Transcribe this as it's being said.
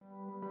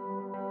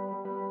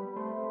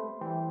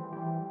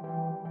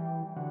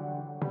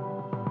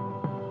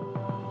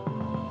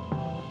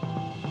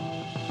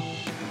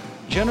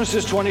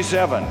Genesis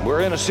 27.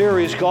 We're in a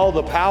series called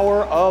The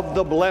Power of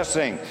the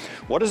Blessing.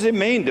 What does it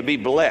mean to be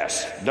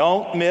blessed?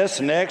 Don't miss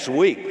next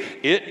week.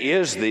 It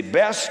is the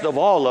best of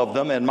all of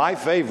them and my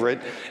favorite,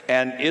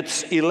 and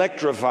it's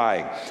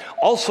electrifying.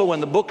 Also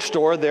in the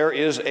bookstore, there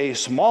is a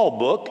small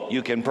book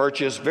you can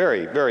purchase,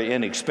 very, very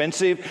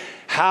inexpensive,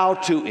 How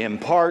to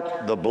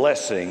Impart the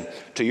Blessing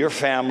to Your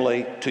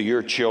Family, to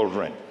Your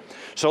Children.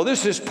 So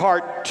this is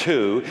part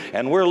 2,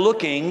 and we're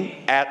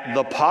looking at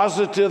the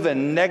positive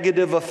and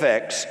negative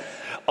effects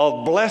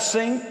of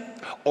blessing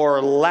or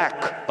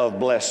lack of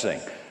blessing.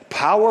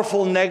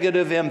 Powerful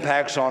negative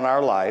impacts on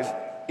our life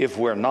if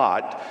we're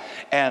not,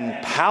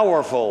 and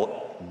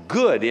powerful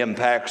good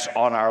impacts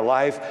on our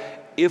life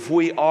if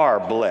we are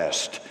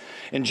blessed.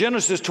 In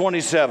Genesis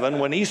 27,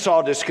 when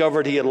Esau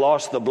discovered he had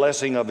lost the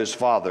blessing of his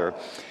father,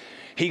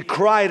 he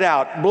cried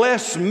out,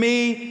 "Bless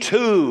me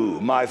too,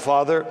 my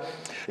father."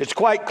 It's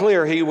quite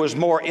clear he was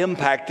more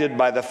impacted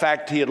by the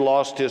fact he had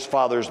lost his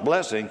father's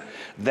blessing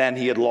than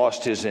he had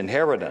lost his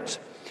inheritance.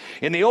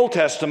 In the Old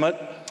Testament,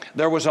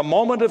 there was a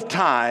moment of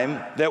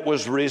time that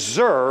was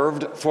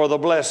reserved for the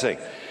blessing.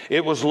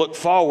 It was looked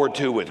forward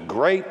to with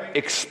great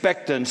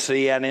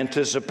expectancy and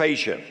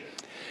anticipation.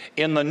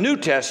 In the New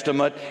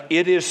Testament,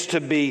 it is to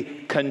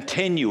be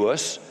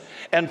continuous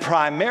and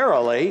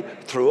primarily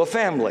through a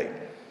family.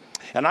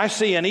 And I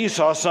see in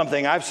Esau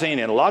something I've seen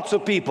in lots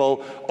of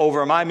people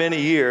over my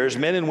many years,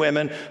 men and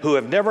women who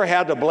have never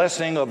had the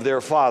blessing of their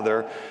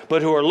father,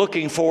 but who are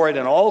looking for it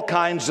in all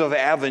kinds of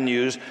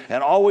avenues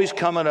and always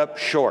coming up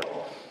short.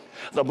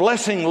 The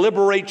blessing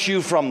liberates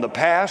you from the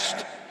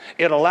past,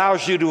 it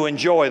allows you to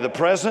enjoy the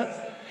present,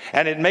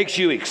 and it makes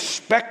you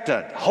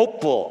expectant,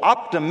 hopeful,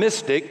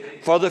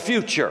 optimistic for the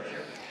future.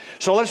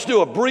 So let's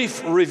do a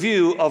brief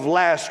review of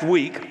last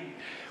week.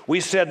 We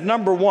said,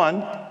 number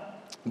one,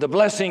 the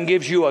blessing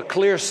gives you a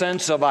clear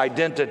sense of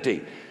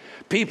identity.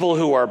 People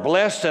who are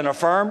blessed and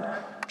affirmed,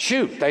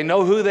 they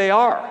know who they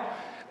are.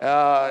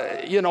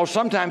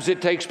 Sometimes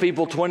it takes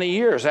people 20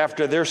 years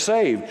after they're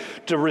saved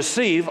to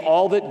receive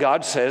all that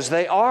God says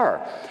they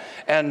are.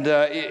 And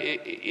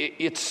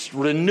it's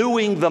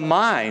renewing the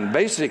mind,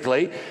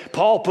 basically.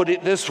 Paul put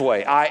it this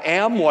way: I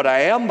am what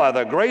I am by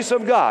the grace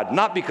of God,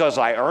 not because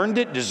I earned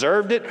it,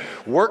 deserved it,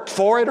 worked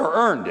for it, or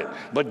earned it,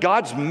 but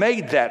God's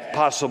made that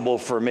possible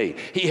for me.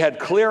 He had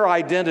clear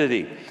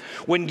identity.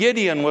 When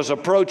Gideon was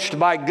approached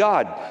by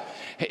God,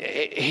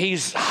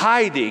 he's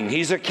hiding,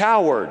 he's a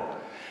coward.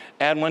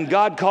 And when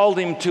God called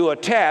him to a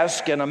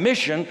task and a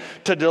mission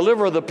to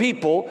deliver the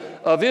people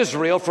of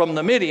Israel from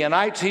the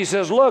Midianites, he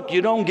says, look,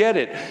 you don't get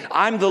it.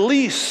 I'm the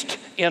least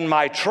in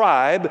my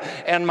tribe,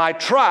 and my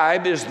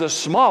tribe is the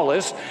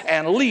smallest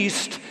and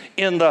least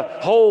in the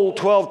whole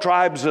 12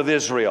 tribes of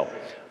Israel.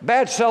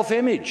 Bad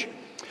self-image.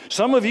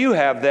 Some of you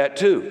have that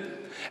too.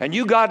 And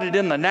you got it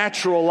in the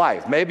natural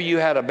life. Maybe you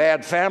had a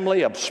bad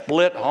family, a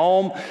split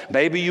home.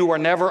 Maybe you were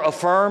never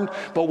affirmed.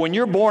 But when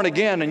you're born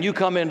again and you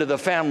come into the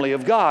family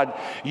of God,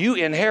 you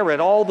inherit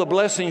all the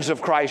blessings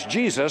of Christ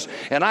Jesus.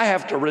 And I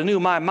have to renew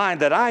my mind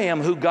that I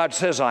am who God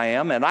says I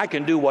am, and I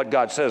can do what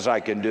God says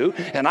I can do,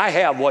 and I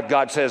have what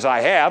God says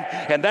I have,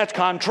 and that's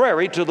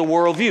contrary to the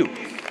worldview.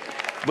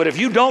 But if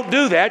you don't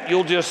do that,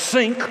 you'll just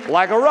sink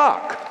like a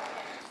rock.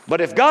 But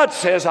if God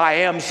says I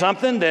am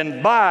something,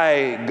 then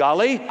by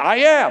golly, I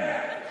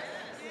am.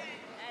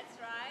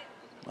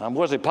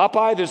 Was it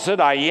Popeye that said,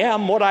 I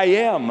am what I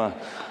am?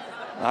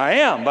 I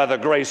am, by the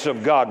grace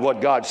of God,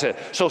 what God said.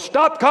 So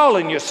stop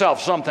calling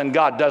yourself something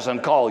God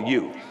doesn't call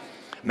you.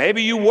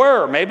 Maybe you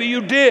were, maybe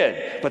you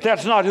did, but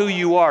that's not who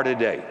you are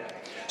today.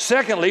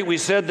 Secondly, we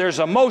said there's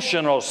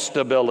emotional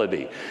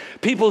stability.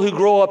 People who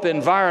grow up in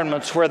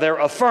environments where they're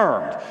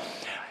affirmed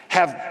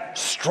have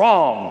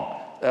strong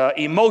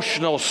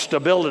emotional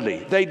stability.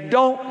 They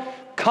don't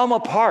come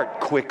apart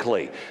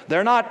quickly.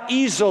 They're not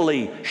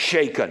easily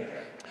shaken.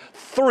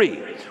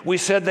 3, we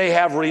said they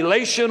have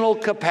relational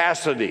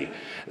capacity.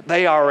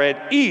 They are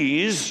at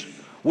ease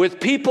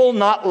with people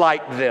not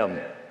like them.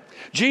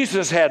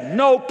 Jesus had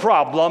no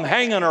problem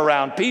hanging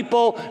around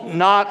people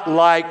not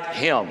like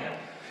him.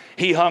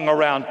 He hung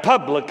around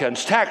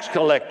publicans, tax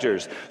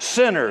collectors,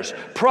 sinners,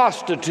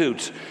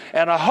 prostitutes,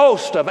 and a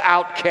host of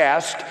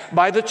outcasts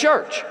by the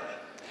church.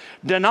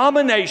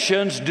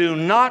 Denominations do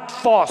not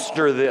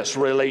foster this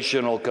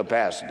relational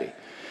capacity.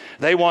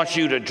 They want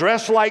you to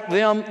dress like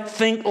them,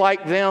 think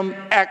like them,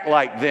 act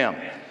like them.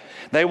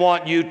 They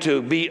want you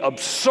to be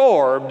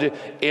absorbed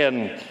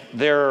in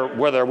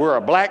whether we're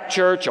a black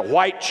church, a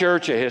white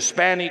church, a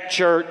Hispanic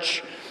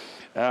church,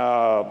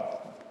 a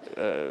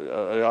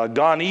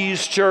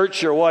Ghanese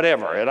church, or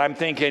whatever. And I'm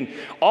thinking,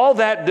 all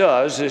that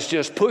does is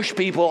just push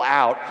people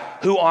out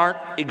who aren't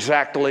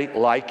exactly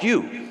like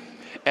you.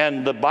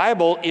 And the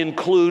Bible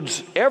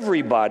includes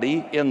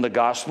everybody in the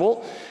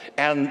gospel.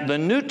 And the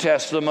New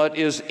Testament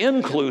is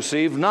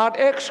inclusive, not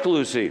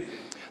exclusive.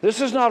 This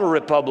is not a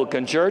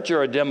Republican church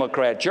or a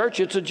Democrat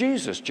church. It's a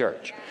Jesus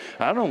church.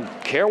 I don't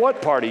care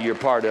what party you're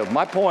part of.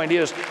 My point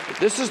is,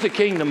 this is the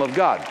kingdom of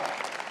God.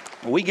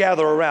 We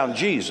gather around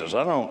Jesus.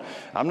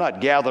 I'm not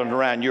gathering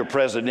around your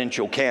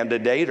presidential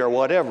candidate or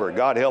whatever.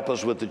 God help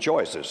us with the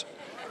choices.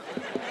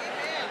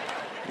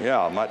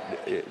 Yeah,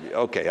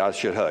 okay, I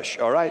should hush,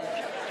 all right?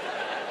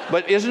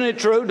 But isn't it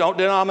true? Don't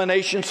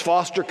denominations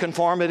foster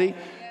conformity?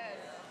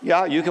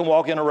 Yeah, you can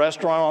walk in a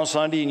restaurant on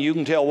Sunday and you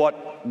can tell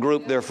what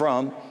group they're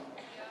from.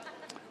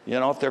 You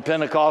know, if they're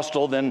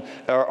Pentecostal, then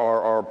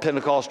or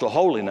Pentecostal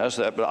holiness,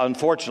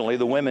 unfortunately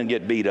the women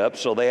get beat up,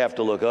 so they have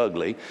to look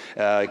ugly.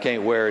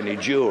 Can't wear any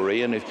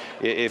jewelry. And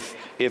if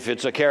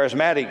it's a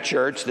charismatic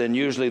church, then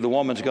usually the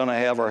woman's going to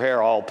have her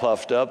hair all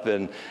puffed up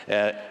and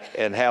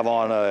have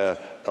on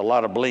a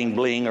lot of bling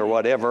bling or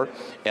whatever,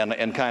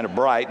 and kind of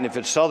bright. And if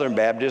it's Southern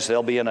Baptist,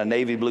 they'll be in a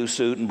navy blue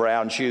suit and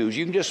brown shoes.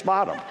 You can just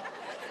spot them.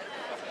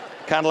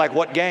 Kind of like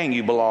what gang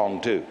you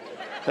belong to.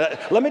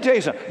 Let me tell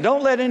you something.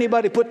 Don't let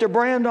anybody put their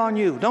brand on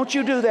you. Don't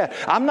you do that.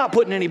 I'm not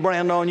putting any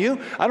brand on you.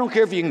 I don't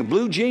care if you can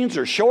blue jeans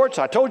or shorts.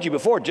 I told you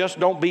before, just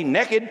don't be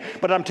naked.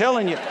 But I'm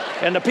telling you,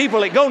 and the people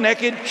that go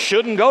naked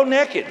shouldn't go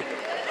naked.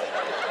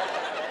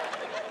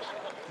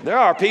 There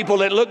are people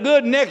that look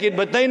good naked,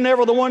 but they're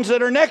never the ones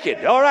that are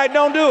naked. All right,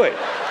 don't do it.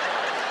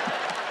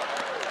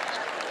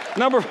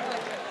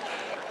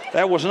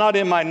 That was not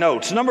in my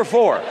notes. Number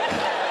 4.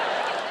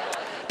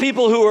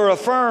 People who are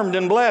affirmed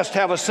and blessed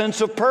have a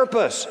sense of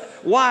purpose.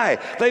 Why?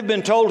 They've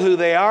been told who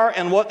they are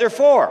and what they're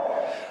for.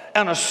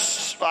 And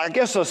I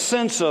guess a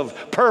sense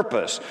of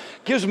purpose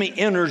gives me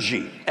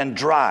energy and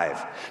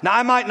drive. Now,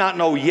 I might not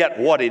know yet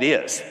what it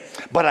is,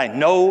 but I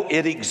know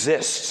it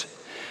exists.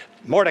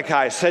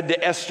 Mordecai said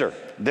to Esther,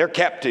 they're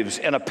captives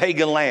in a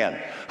pagan land.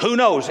 Who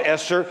knows,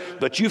 Esther,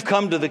 but you've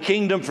come to the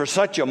kingdom for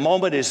such a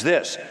moment as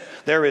this.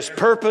 There is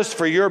purpose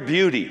for your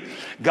beauty.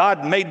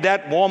 God made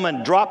that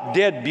woman drop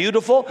dead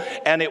beautiful,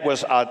 and it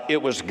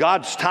was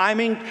God's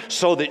timing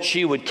so that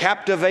she would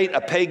captivate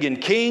a pagan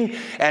king,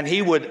 and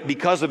he would,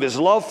 because of his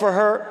love for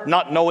her,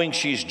 not knowing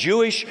she's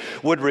Jewish,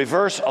 would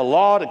reverse a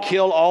law to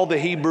kill all the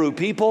Hebrew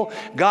people.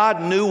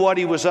 God knew what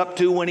he was up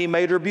to when he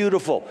made her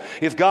beautiful.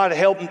 If God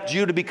helped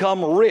you to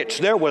become rich,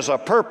 there was a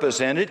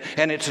purpose in it,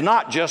 and it's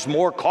not just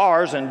more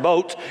cars and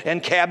boats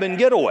and cabin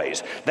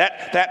getaways.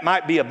 That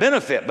might be a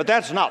benefit, but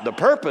that's not the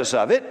purpose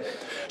of it.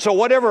 So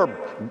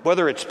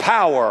whether it's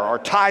power or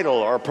title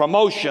or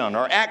promotion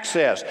or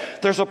access,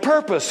 there's a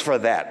purpose for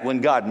that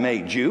when God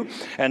made you.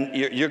 And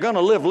you're going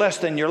to live less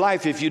than your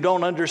life if you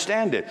don't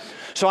understand it.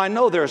 So I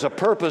know there's a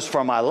purpose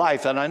for my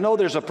life, and I know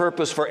there's a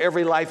purpose for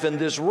every life in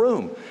this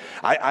room.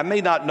 I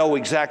may not know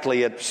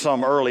exactly at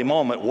some early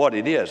moment what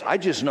it is. I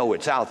just know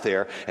it's out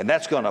there, and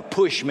that's going to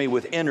push me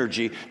with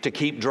energy to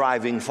keep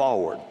driving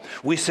forward.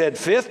 We said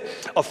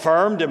 5th,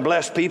 affirmed and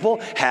blessed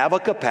people have a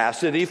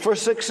capacity for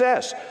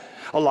success.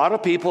 A lot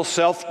of people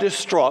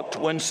self-destruct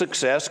when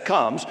success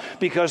comes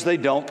because they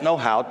don't know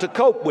how to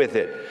cope with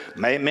it.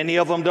 Many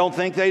of them don't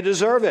think they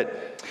deserve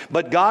it.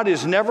 But God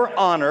is never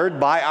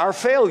honored by our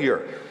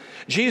failure.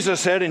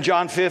 Jesus said in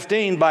John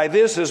 15, by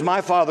this is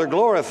my Father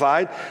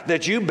glorified,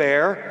 that you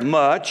bear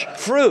much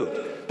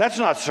fruit. That's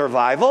not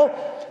survival,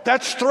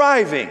 that's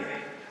thriving.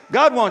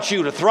 God wants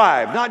you to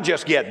thrive, not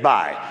just get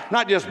by,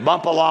 not just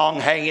bump along,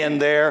 hang in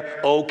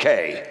there,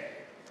 okay.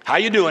 How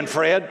you doing,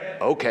 Fred?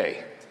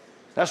 Okay.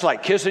 That's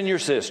like kissing your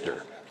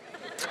sister.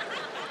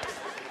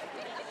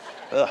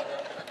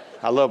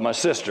 I love my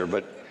sister,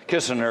 but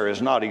kissing her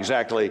is not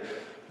exactly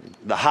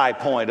the high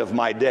point of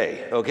my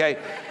day, okay?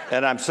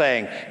 And I'm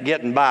saying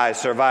getting by,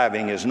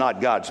 surviving is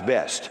not God's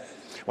best.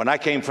 When I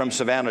came from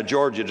Savannah,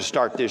 Georgia to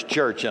start this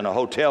church in a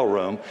hotel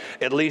room,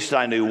 at least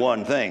I knew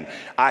one thing.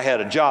 I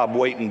had a job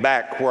waiting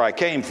back where I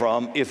came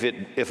from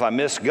if I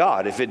missed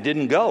God, if it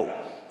didn't go.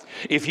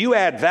 If you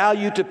add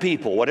value to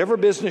people, whatever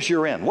business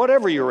you're in,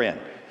 whatever you're in,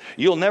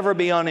 you'll never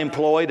be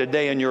unemployed a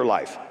day in your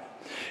life.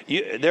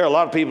 There are a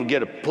lot of people who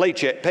get a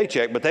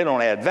paycheck, but they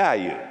don't add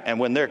value. And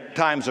when their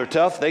times are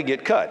tough, they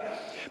get cut.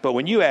 But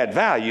when you add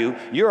value,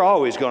 you're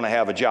always going to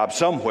have a job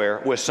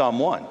somewhere with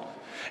someone.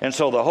 And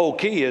so the whole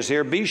key is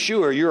here, be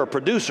sure you're a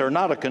producer,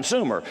 not a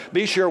consumer.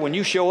 Be sure when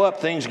you show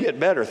up, things get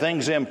better,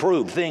 things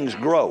improve, things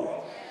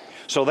grow.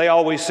 So they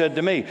always said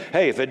to me,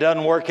 hey, if it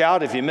doesn't work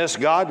out, if you miss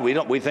God,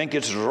 we think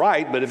it's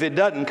right, but if it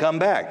doesn't, come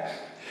back.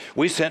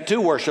 We sent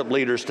 2 worship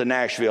leaders to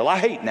Nashville. I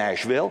hate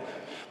Nashville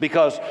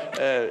because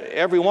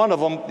every one of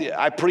them,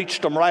 I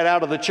preached them right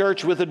out of the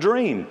church with a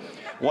dream.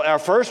 Our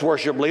first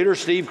worship leader,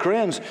 Steve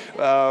Krenz,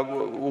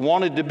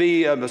 wanted to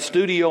be a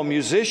studio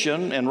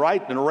musician and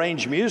write and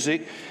arrange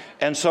music.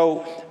 And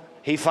so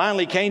he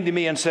finally came to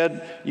me and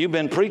said, you've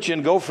been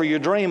preaching, go for your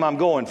dream, I'm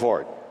going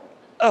for it.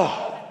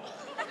 Oh,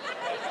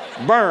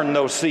 burn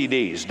those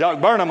CDs, Doug,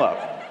 burn them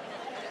up.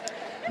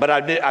 But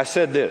I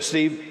said this,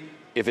 Steve,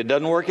 if it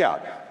doesn't work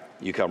out,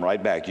 you come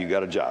right back. You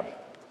got a job,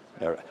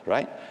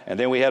 right? And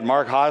then we had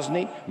Mark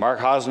Hosney. Mark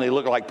Hosney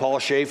looked like Paul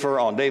Schaefer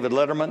on David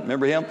Letterman.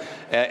 Remember him?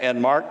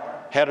 And Mark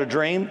had a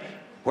dream.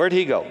 Where'd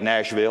he go?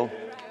 Nashville.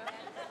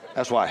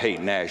 That's why I hate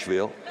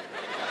Nashville.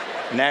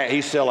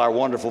 He's still our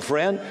wonderful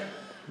friend.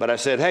 But I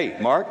said, hey,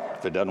 Mark,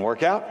 if it doesn't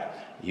work out,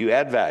 you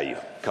add value.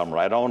 Come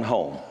right on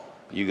home.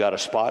 You got a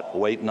spot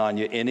waiting on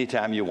you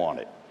anytime you want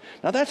it.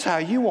 Now, that's how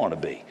you want to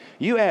be.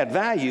 You add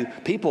value,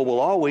 people will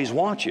always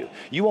want you.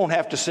 You won't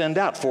have to send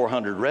out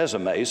 400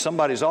 resumes.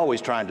 Somebody's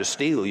always trying to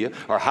steal you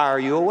or hire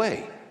you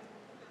away.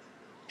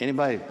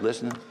 Anybody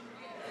listening?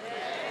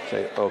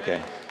 Say,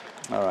 okay.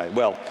 All right.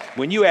 Well,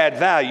 when you add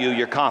value,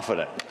 you're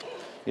confident.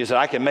 You say,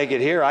 I can make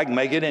it here, I can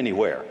make it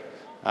anywhere.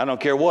 I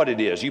don't care what it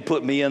is. You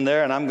put me in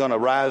there and I'm going to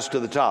rise to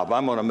the top.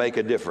 I'm going to make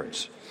a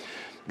difference.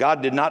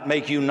 God did not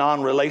make you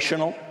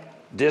non-relational,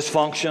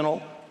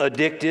 dysfunctional,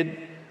 addicted,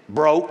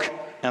 broke,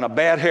 and a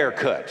bad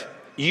haircut.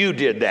 You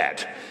did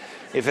that.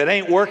 If it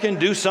ain't working,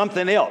 do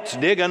something else.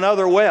 Dig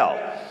another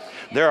well.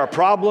 There are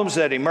problems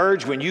that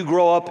emerge when you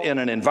grow up in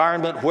an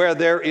environment where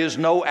there is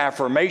no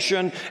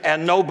affirmation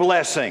and no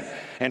blessing.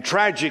 And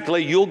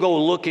tragically, you'll go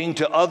looking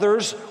to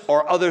others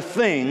or other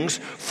things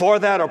for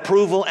that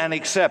approval and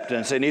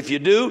acceptance. And if you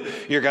do,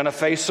 you're going to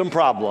face some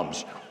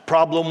problems.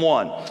 Problem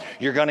one,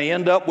 you're going to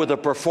end up with a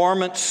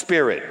performance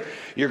spirit.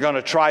 You're going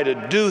to try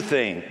to do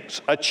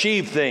things,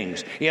 achieve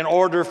things in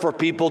order for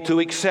people to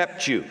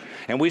accept you.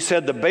 And we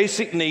said the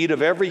basic need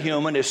of every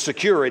human is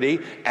security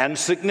and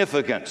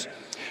significance.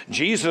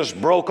 Jesus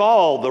broke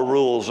all the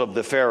rules of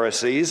the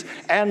Pharisees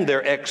and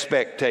their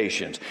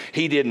expectations.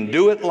 He didn't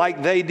do it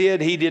like they did.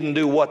 He didn't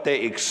do what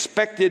they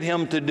expected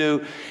him to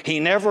do. He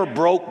never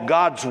broke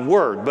God's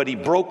word, but he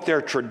broke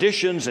their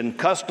traditions and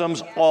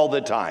customs all the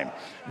time.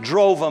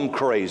 Drove them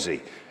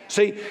crazy.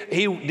 See,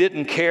 he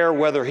didn't care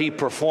whether he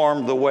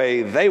performed the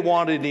way they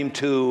wanted him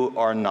to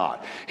or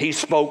not. He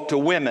spoke to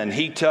women.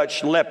 He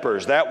touched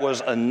lepers. That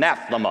was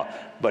anathema,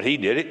 but he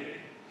did it.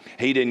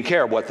 He didn't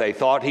care what they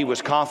thought. He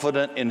was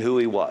confident in who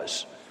he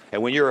was.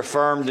 And when you're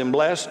affirmed and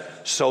blessed,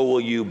 so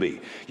will you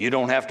be. You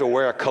don't have to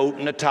wear a coat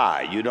and a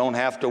tie. You don't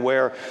have to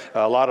wear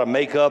a lot of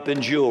makeup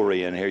and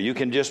jewelry in here. You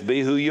can just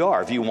be who you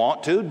are. If you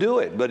want to, do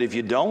it. But if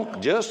you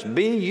don't, just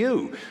be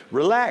you.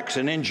 Relax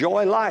and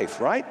enjoy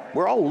life, right?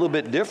 We're all a little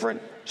bit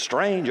different,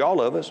 strange,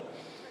 all of us.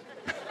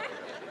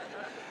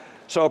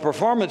 So a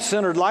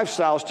performance-centered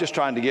lifestyle is just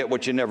trying to get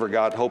what you never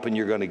got, hoping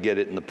you're going to get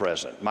it in the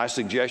present. My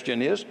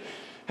suggestion is,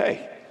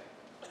 hey,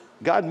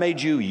 God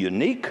made you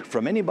unique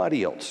from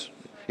anybody else.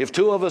 If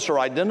two of us are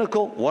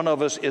identical, one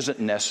of us isn't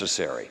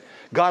necessary.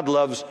 God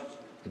loves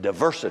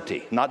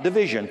diversity, not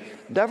division,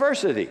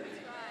 diversity.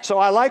 So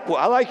I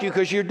like you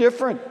because you're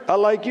different. I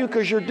like you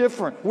because you're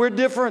different. We're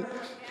different.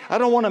 I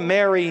don't want to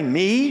marry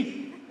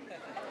me.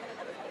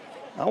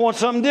 I want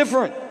something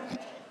different.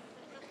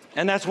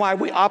 And that's why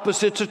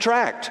opposites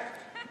attract.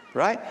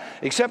 Right?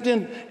 Except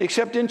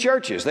in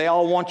churches. They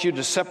all want you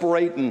to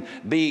separate and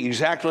be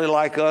exactly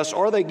like us,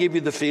 or they give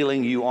you the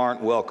feeling you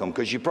aren't welcome,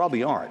 because you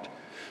probably aren't.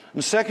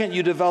 And second,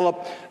 you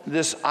develop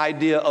this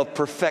idea of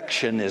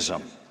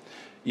perfectionism.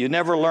 You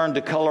never learn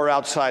to color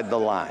outside the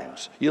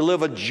lines. You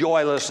live a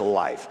joyless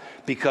life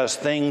because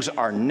things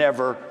are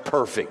never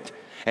perfect.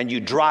 And you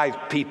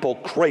drive people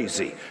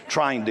crazy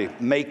trying to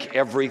make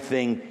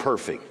everything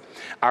perfect.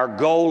 Our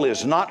goal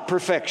is not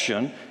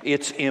perfection,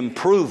 it's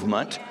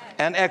improvement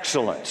and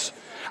excellence.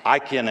 I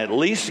can at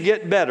least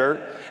get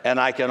better, and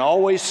I can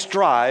always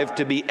strive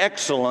to be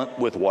excellent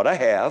with what I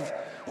have,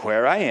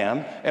 where I am,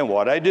 and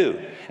what I do.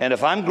 And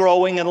if I'm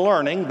growing and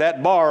learning,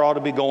 that bar ought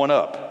to be going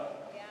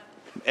up.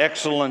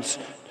 Excellence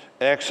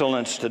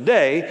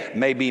today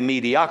may be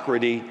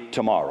mediocrity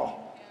tomorrow.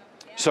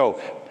 So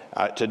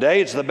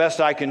today it's the best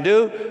I can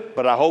do,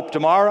 but I hope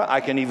tomorrow I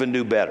can even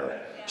do better.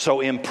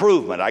 So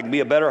improvement. I can be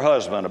a better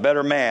husband, a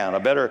better man, a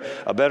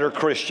better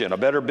Christian, a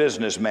better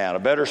businessman, a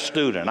better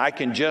student. I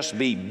can just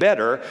be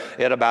better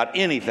at about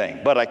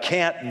anything, but I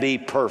can't be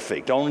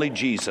perfect. Only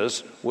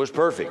Jesus was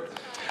perfect.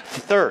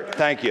 Third,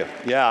 thank you.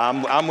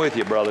 Yeah, I'm with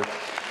you, brother.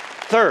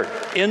 Third,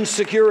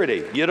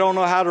 insecurity. You don't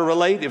know how to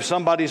relate if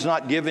somebody's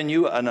not giving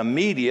you an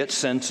immediate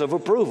sense of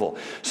approval.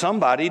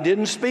 Somebody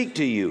didn't speak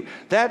to you.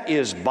 That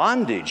is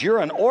bondage. You're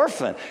an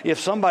orphan if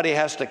somebody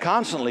has to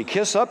constantly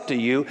kiss up to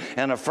you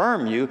and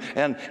affirm you.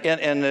 And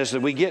as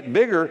we get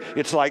bigger,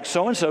 it's like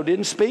so-and-so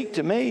didn't speak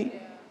to me.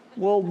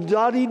 Well,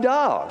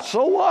 da-dee-da.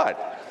 So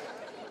what?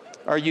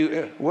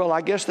 Well,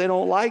 I guess they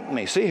don't like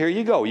me. See, here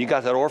you go. You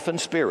got that orphan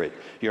spirit.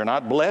 You're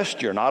not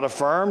blessed. You're not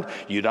affirmed.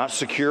 You're not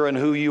secure in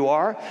who you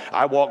are.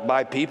 I walk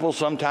by people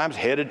sometimes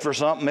headed for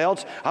something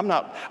else. I'm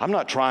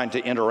not trying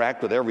to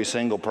interact with every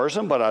single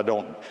person, but I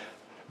don't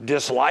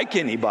dislike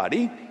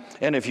anybody.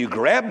 And if you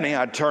grab me,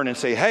 I'd turn and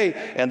say, hey,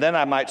 and then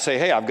I might say,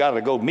 hey, I've got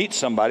to go meet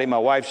somebody. My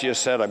wife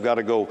just said I've got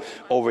to go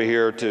over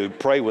here to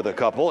pray with a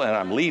couple, and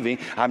I'm leaving.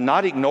 I'm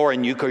not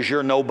ignoring you because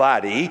you're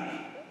nobody.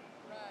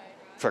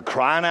 For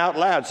crying out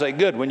loud, say,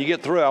 good, when you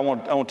get through, I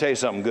want to tell you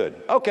something good.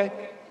 Okay.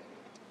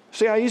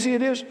 See how easy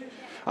it is?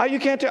 You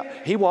can't tell.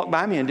 He walked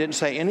by me and didn't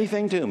say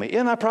anything to me.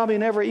 And I probably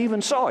never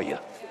even saw you.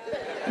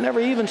 Never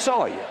even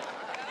saw you.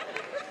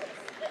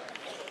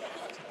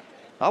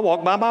 I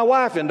walk by my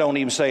wife and don't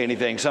even say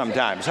anything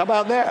sometimes. How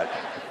about that?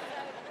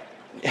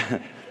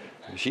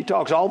 She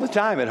talks all the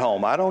time at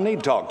home. I don't need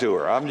to talk to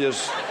her.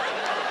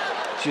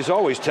 She's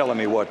always telling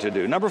me what to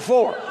do. Number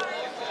 4.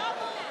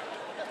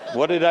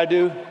 What did I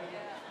do?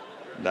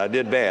 I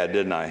did bad,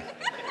 didn't I?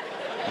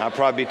 I'll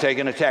probably be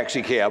taking a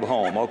taxi cab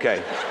home.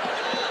 Okay.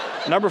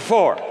 Number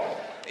 4,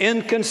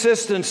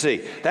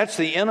 inconsistency. That's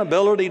the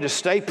inability to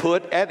stay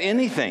put at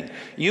anything.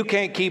 You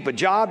can't keep a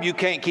job, you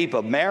can't keep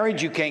a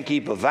marriage, you can't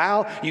keep a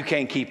vow, you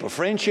can't keep a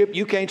friendship,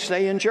 you can't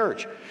stay in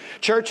church.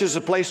 Church is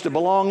a place to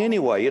belong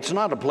anyway. It's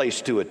not a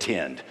place to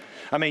attend.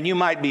 I mean, you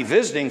might be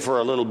visiting for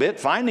a little bit,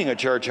 finding a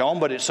church home,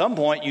 but at some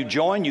point you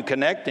join, you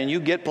connect, and you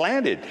get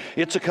planted.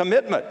 It's a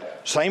commitment.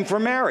 Same for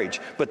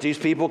marriage. But these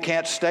people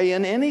can't stay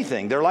in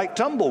anything. They're like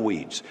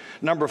tumbleweeds.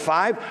 Number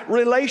 5,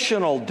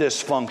 relational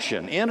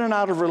dysfunction, in and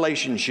out of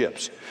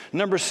relationships.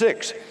 Number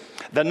 6,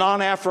 the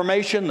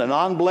non-affirmation, the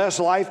non-blessed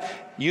life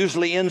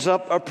usually ends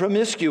up a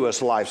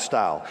promiscuous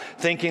lifestyle,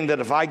 thinking that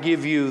if I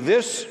give you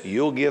this,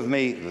 you'll give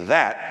me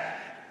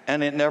that,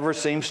 and it never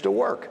seems to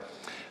work.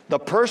 The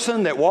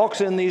person that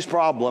walks in these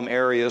problem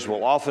areas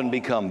will often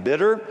become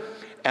bitter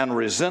and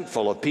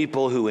resentful of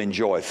people who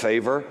enjoy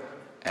favor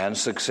and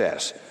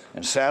success.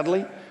 And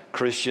sadly,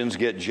 Christians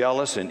get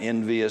jealous and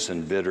envious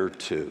and bitter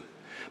too.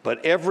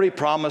 But every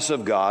promise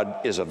of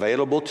God is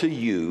available to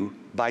you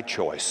by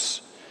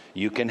choice.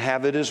 You can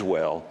have it as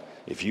well.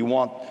 If you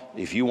want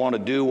to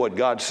do what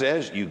God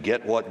says, you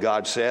get what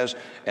God says,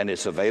 and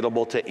it's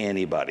available to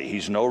anybody.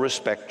 He's no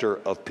respecter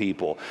of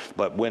people.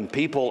 But when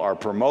people are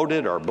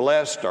promoted or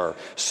blessed or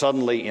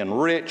suddenly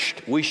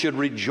enriched, we should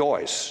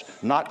rejoice,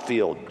 not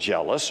feel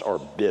jealous or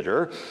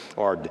bitter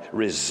or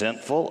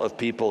resentful of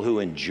people who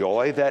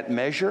enjoy that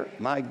measure.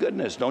 My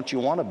goodness, don't you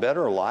want a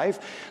better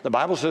life? The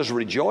Bible says,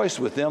 rejoice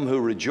with them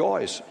who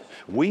rejoice.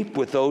 Weep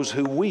with those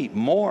who weep.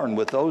 Mourn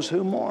with those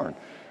who mourn.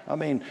 I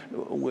mean,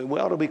 we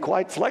ought to be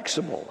quite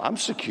flexible. I'm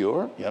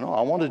secure,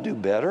 I want to do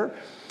better,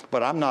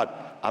 but I'm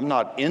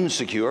not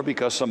insecure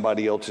because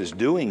somebody else is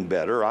doing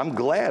better. I'm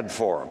glad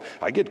for them.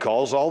 I get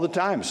calls all the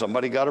time.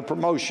 Somebody got a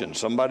promotion.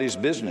 Somebody's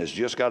business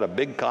just got a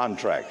big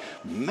contract.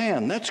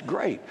 Man, that's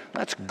great.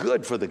 That's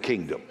good for the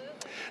kingdom.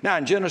 Now,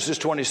 in Genesis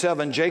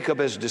 27, Jacob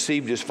has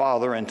deceived his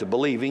father into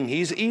believing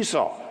he's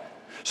Esau.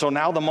 So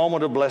now the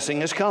moment of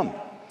blessing has come.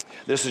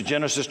 This is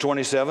Genesis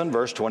 27,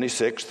 verse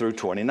 26 through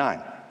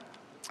 29.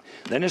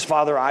 Then his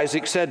father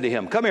Isaac said to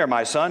him, "Come here,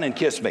 my son, and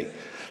kiss me."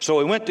 So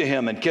he went to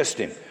him and kissed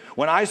him.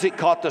 When Isaac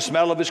caught the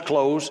smell of his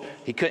clothes,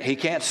 he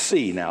can't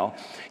see now,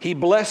 he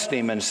blessed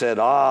him and said,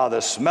 "Ah,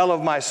 the smell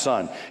of my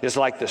son is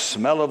like the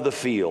smell of the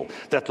field,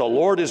 that the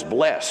Lord is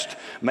blessed.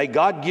 May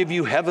God give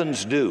you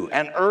heaven's dew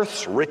and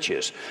earth's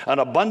riches, an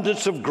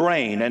abundance of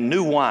grain and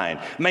new wine.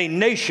 May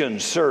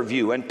nations serve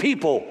you and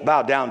people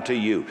bow down to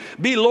you.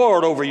 Be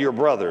Lord over your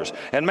brothers,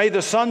 and may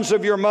the sons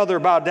of your mother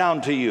bow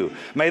down to you.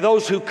 May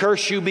those who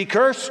curse you be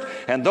cursed,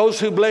 and those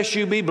who bless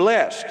you be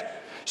blessed."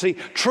 See,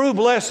 true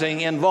blessing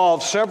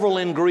involves several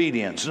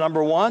ingredients.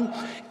 Number 1,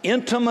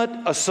 intimate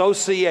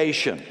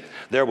association.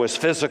 There was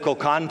physical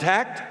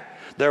contact.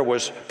 There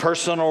was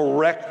personal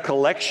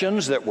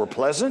recollections that were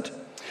pleasant.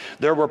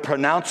 There were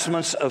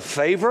pronouncements of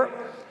favor.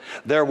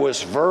 There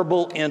was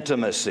verbal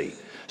intimacy.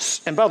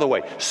 And by the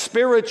way,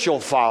 spiritual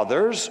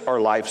fathers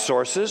or life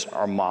sources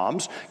or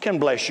moms can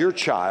bless your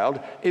child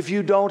if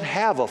you don't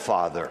have a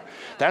father.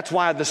 That's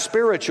why the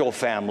spiritual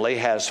family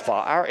has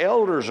our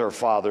elders are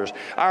fathers.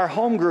 Our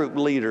home group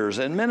leaders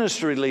and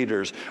ministry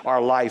leaders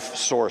are life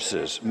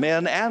sources,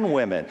 men and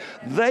women.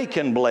 They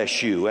can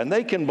bless you and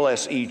they can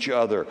bless each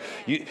other.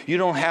 You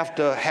don't have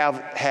to have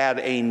had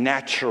a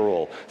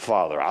natural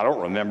father. I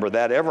don't remember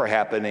that ever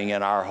happening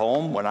in our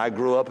home when I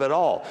grew up at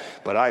all.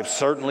 But I've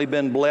certainly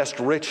been blessed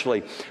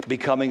richly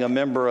becoming a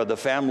member of the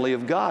family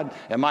of God.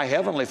 And my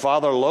Heavenly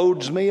Father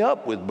loads me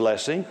up with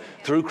blessing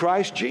through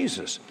Christ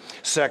Jesus.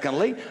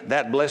 Secondly,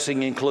 that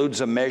blessing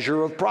includes a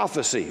measure of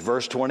prophecy.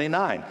 Verse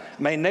 29,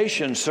 may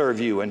nations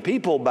serve you and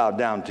people bow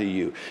down to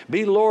you.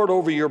 Be Lord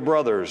over your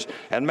brothers,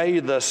 and may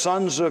the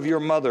sons of your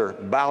mother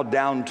bow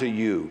down to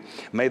you.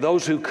 May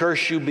those who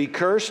curse you be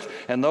cursed,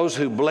 and those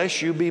who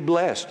bless you be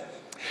blessed.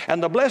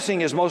 And the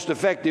blessing is most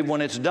effective when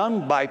it's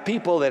done by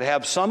people that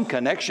have some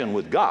connection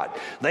with God.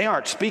 They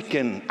aren't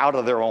speaking out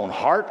of their own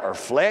heart or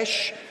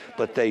flesh,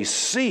 but they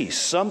see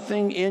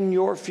something in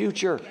your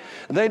future.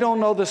 They don't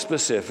know the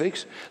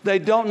specifics. They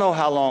don't know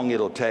how long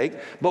it'll take.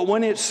 But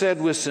when it's said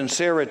with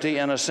sincerity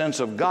and a sense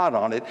of God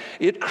on it,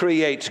 it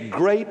creates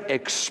great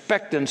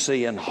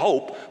expectancy and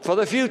hope for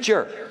the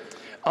future.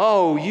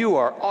 Oh, you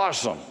are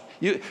awesome.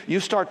 You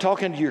start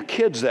talking to your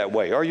kids that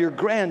way or your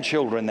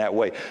grandchildren that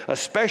way,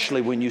 especially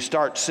when you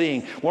start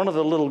seeing one of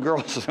the little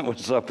girls that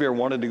was up here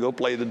wanted to go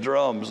play the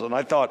drums. And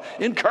I thought,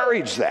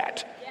 encourage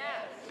that. Yeah.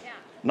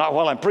 Not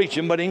while I'm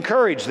preaching, but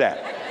encourage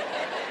that.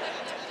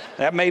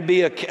 That may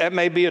be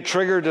a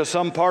trigger to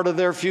some part of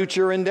their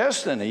future and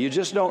destiny. You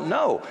just don't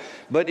know.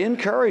 But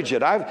encourage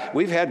it.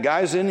 We've had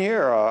guys in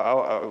here.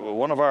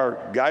 One of our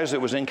guys that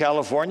was in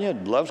California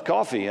loves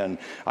coffee. And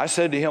I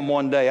said to him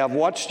one day, I've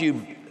watched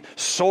you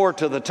soar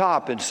to the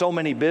top in so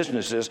many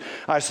businesses.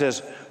 I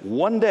says,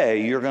 one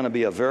day you're going to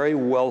be a very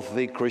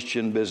wealthy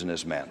Christian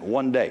businessman.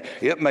 One day.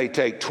 It may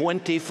take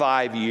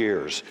 25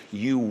 years.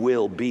 You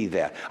will be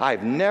that.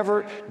 I've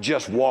never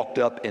just walked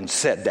up and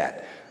said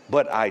that,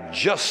 but I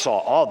just saw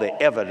all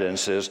the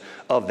evidences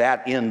of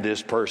that in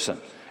this person.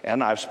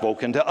 And I've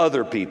spoken to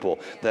other people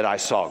that I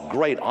saw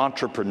great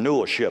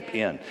entrepreneurship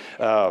in.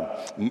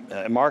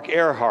 Mark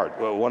Earhart,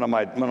 one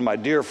of my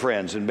dear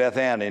friends in Beth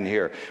Ann in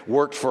here,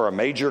 worked for a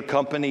major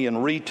company in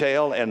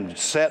retail and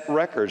set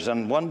records.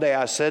 And one day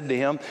I said to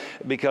him,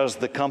 because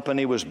the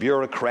company was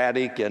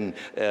bureaucratic and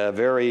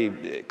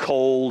very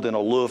cold and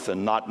aloof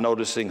and not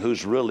noticing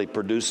who's really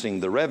producing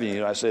the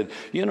revenue, I said,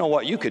 you know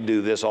what, you could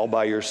do this all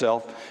by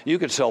yourself. You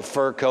could sell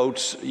fur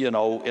coats,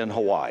 in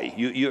Hawaii.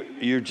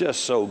 You're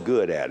just so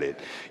good at it.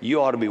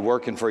 You ought to be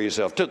working for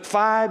yourself. Took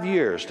 5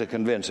 years to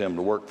convince him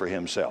to work for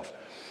himself.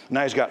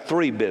 Now he's got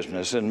 3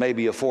 businesses and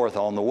maybe a 4th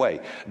on the way,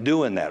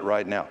 doing that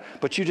right now.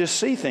 But you just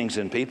see things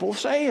in people.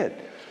 Say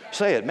it.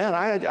 Say it. Man,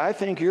 I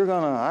think you're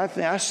going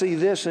to, I see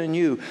this in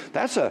you.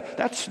 That's a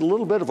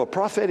little bit of a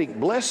prophetic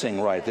blessing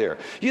right there.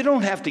 You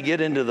don't have to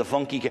get into the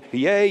funky,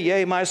 yea,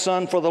 yea, my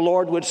son, for the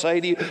Lord would say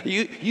to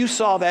you. You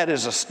saw that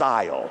as a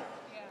style.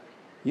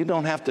 You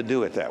don't have to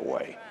do it that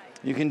way.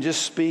 You can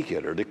just speak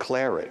it or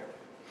declare it.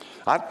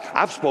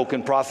 I've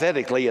spoken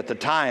prophetically at the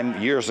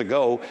time years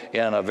ago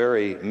in a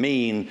very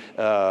mean,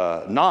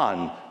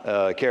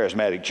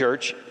 non-charismatic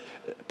church.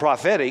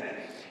 Prophetic,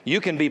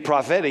 you can be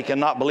prophetic and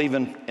not believe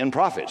in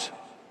prophets.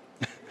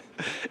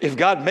 If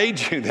God made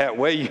you that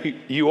way,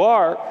 you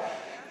are.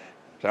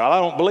 So I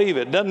don't believe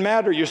it. Doesn't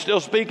matter. You're still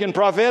speaking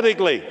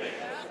prophetically.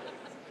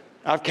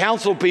 I've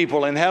counseled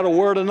people and had a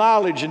word of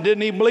knowledge and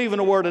didn't even believe in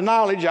a word of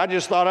knowledge. I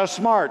just thought I was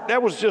smart.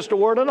 That was just a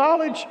word of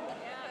knowledge.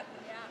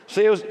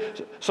 See,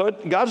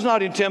 God's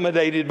not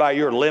intimidated by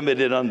your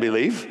limited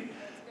unbelief.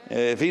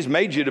 If He's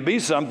made you to be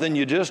something,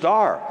 you just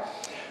are.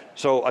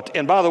 So,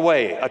 and by the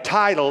way, a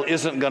title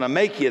isn't going to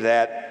make you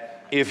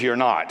that if you're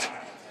not.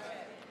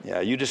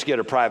 Yeah, you just get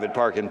a private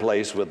parking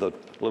place with a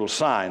little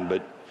sign,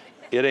 but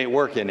it ain't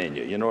working in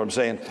you. You know what I'm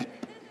saying?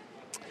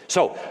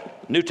 So,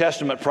 New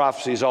Testament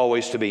prophecy is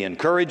always to be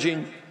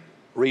encouraging,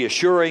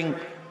 reassuring,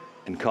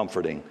 and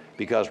comforting,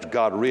 because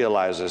God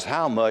realizes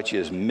how much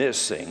is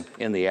missing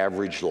in the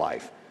average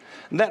life.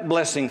 And that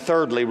blessing,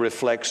 thirdly,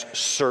 reflects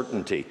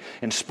certainty.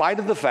 In spite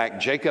of the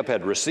fact Jacob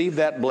had received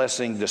that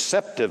blessing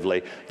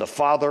deceptively, the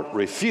father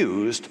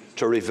refused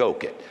to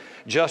revoke it.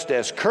 Just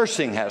as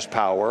cursing has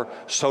power,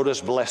 so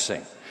does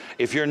blessing.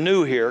 If you're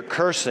new here,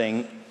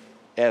 cursing,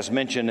 as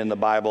mentioned in the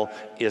Bible,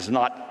 is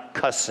not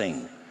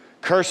cussing.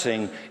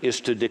 Cursing is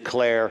to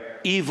declare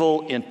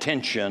evil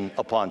intention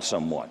upon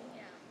someone.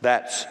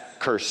 That's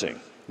cursing,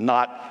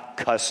 not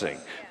cussing.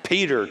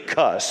 Peter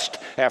cussed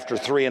after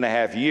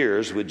 3.5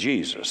 years with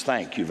Jesus.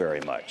 Thank you very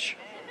much.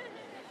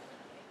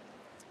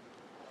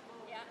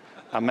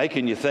 I'm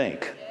making you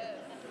think.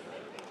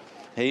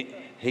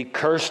 He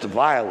cursed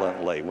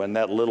violently when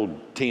that little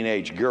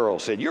teenage girl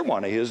said, "You're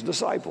one of his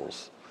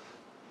disciples."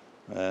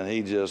 And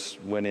he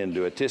just went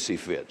into a tissy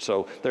fit.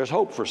 So there's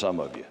hope for some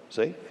of you,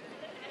 see?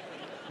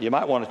 You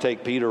might want to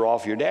take Peter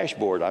off your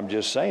dashboard. I'm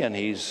just saying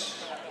he's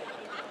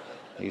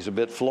a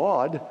bit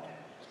flawed.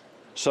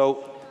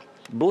 So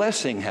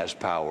blessing has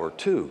power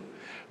too.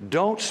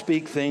 Don't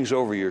speak things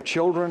over your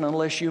children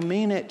unless you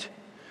mean it.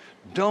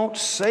 Don't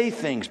say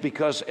things,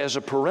 because as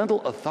a parental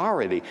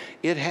authority,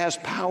 it has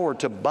power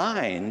to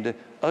bind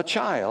a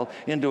child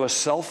into a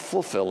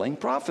self-fulfilling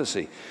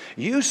prophecy.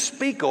 You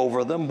speak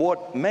over them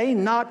what may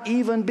not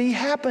even be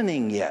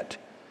happening yet,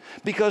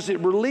 because it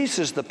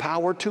releases the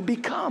power to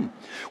become.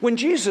 When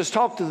Jesus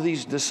talked to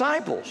these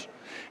disciples,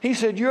 He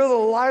said, "You're the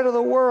light of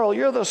the world.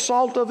 You're the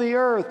salt of the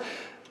earth."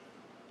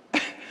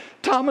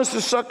 Thomas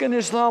is sucking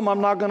his thumb.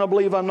 I'm not going to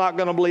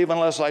believe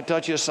unless I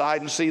touch his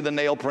side and see the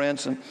nail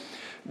prints. And,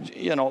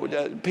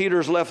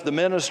 Peter's left the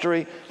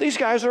ministry. These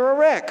guys are a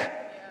wreck.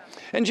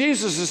 And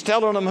Jesus is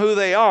telling them who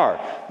they are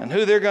and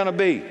who they're going to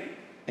be.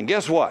 And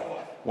guess what?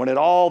 When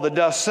all the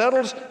dust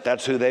settles,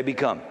 that's who they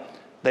become.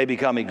 They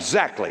become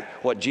exactly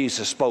what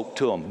Jesus spoke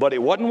to them. But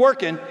it wasn't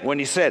working when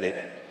He said it.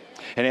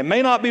 And it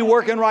may not be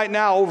working right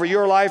now over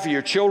your life or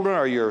your children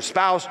or your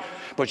spouse,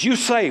 but you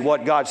say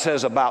what God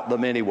says about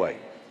them anyway.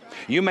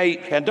 You may,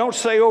 and don't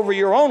say over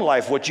your own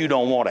life what you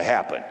don't want to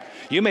happen.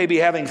 You may be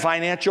having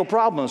financial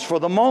problems for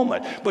the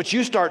moment, but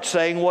you start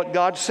saying what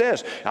God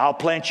says. "I'll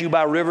plant you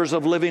by rivers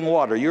of living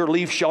water. Your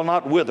leaf shall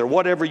not wither.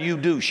 Whatever you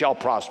do shall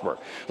prosper.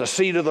 The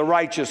seed of the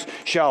righteous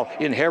shall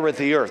inherit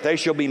the earth. They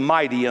shall be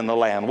mighty in the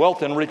land.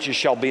 Wealth and riches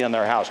shall be in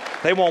their house."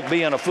 They won't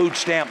be in a food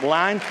stamp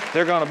line.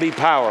 They're going to be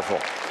powerful.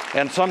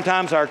 And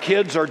sometimes our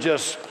kids are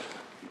just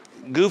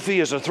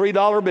goofy as a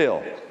 $3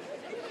 bill.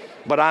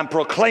 But I'm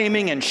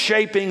proclaiming and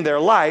shaping their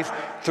life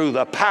through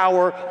the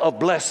power of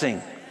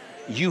blessing.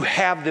 You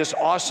have this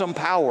awesome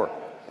power.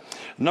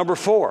 Number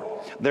 4,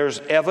 there's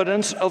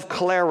evidence of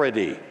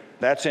clarity.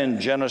 That's in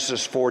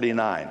Genesis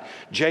 49.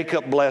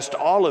 Jacob blessed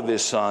all of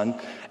his sons,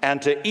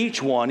 and to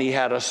each one he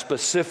had a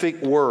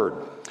specific word.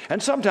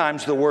 And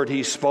sometimes the word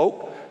he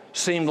spoke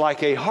seemed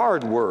like a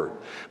hard word.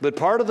 But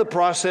part of the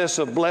process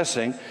of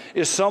blessing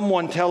is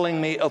someone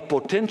telling me of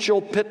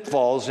potential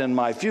pitfalls in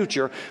my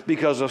future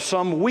because of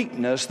some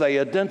weakness they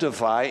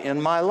identify in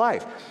my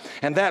life.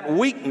 And that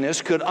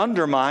weakness could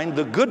undermine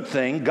the good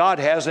thing God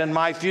has in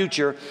my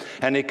future,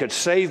 and it could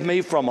save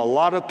me from a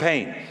lot of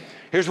pain.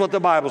 Here's what the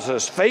Bible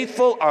says.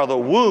 Faithful are the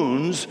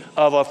wounds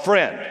of a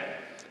friend.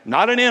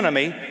 Not an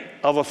enemy,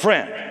 of a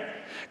friend.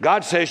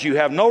 God says you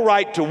have no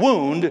right to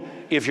wound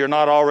if you're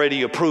not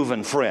already a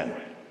proven friend.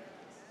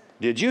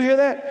 Did you hear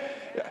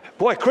that?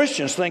 Boy,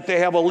 Christians think they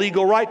have a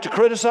legal right to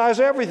criticize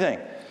everything.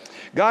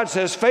 God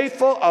says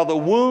faithful are the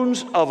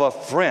wounds of a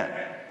friend.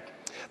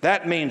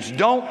 That means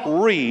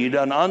don't read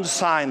an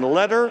unsigned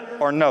letter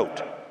or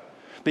note,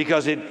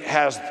 because it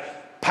has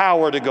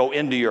power to go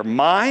into your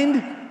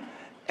mind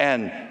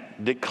and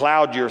to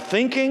cloud your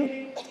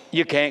thinking.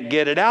 You can't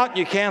get it out.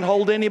 You can't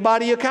hold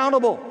anybody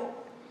accountable.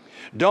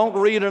 Don't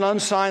read an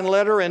unsigned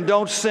letter and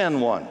don't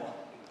send one.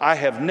 I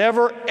have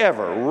never,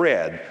 ever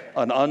read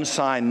an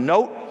unsigned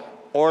note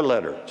or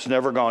letter. It's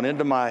never gone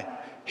into my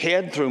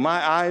head, through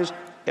my eyes,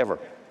 ever.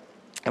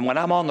 And when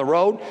I'm on the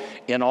road,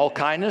 in all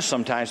kindness,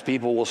 sometimes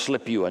people will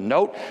slip you a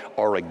note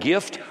or a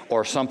gift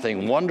or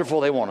something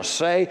wonderful they want to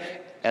say,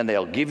 and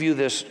they'll give you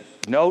this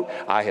note.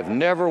 I have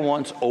never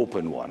once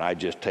opened one. I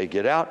just take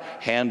it out,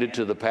 hand it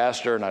to the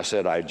pastor, and I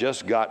said, I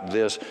just got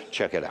this,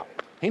 check it out.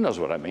 He knows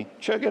what I mean.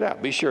 Check it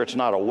out. Be sure it's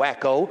not a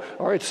wacko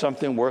or it's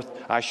something worth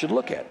I should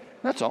look at.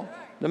 That's all.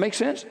 That makes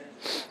sense?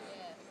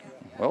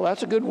 Well,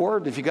 that's a good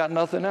word if you got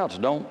nothing else.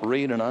 Don't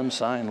read an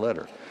unsigned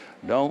letter.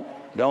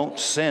 Don't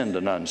send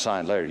an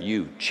unsigned letter,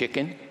 you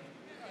chicken.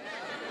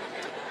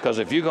 Because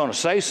if you're going to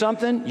say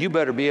something, you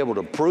better be able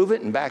to prove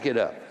it and back it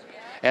up.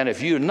 And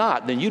if you're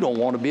not, then you don't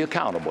want to be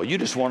accountable. You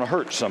just want to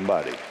hurt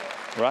somebody,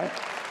 right?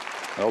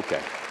 Okay.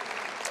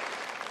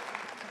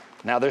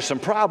 Now, there's some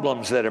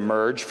problems that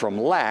emerge from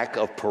lack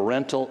of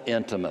parental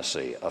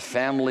intimacy, a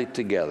family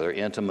together,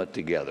 intimate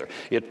together.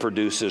 It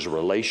produces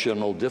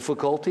relational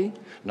difficulty.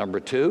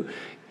 Number two,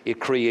 it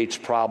creates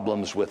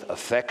problems with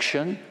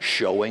affection,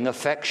 showing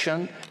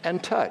affection,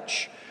 and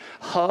touch.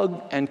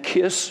 Hug and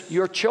kiss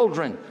your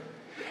children,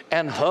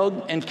 and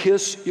hug and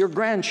kiss your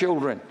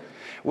grandchildren.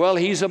 Well,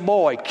 he's a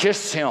boy,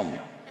 kiss him.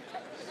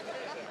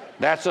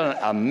 That's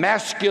a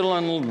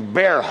masculine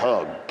bear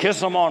hug. Kiss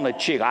him on the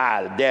cheek.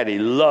 Daddy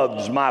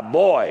loves my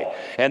boy.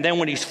 And then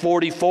when he's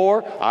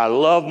 44, I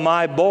love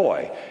my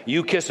boy.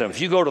 You kiss him.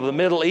 If you go to the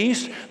Middle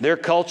East, their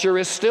culture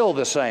is still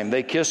the same.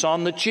 They kiss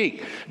on the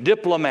cheek.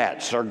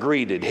 Diplomats are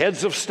greeted.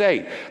 Heads of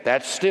state,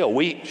 that's still.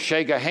 We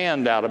shake a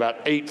hand out about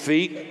 8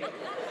 feet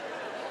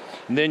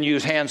and then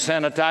use hand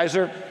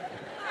sanitizer.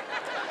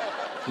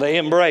 They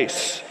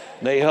embrace.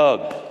 They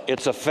hug.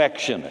 It's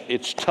affection.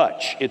 It's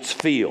touch. It's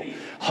feel.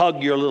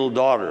 Hug your little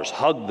daughters.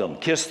 Hug them.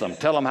 Kiss them.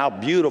 Tell them how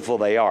beautiful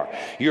they are.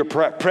 You're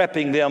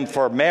prepping them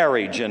for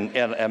marriage and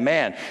a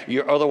man.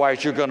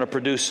 Otherwise, you're going to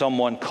produce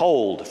someone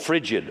cold,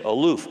 frigid,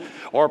 aloof.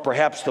 Or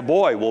perhaps the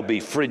boy will be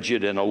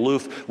frigid and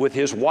aloof with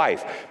his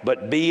wife.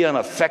 But be an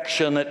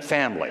affectionate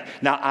family.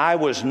 Now, I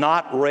was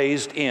not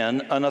raised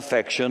in an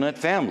affectionate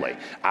family.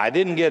 I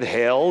didn't get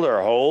held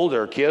or hold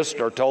or kissed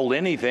or told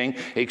anything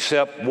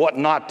except what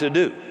not to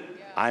do.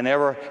 I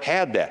never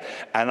had that.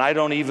 And I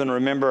don't even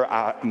remember,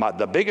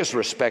 the biggest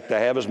respect I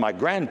have is my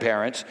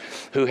grandparents,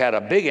 who had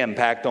a big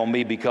impact on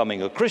me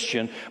becoming a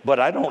Christian, but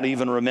I don't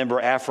even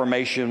remember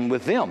affirmation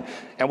with them.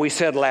 And we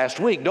said last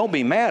week, don't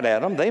be mad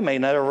at them. They may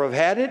never have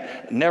had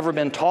it, never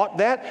been taught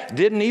that,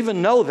 didn't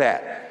even know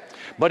that.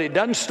 But it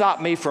doesn't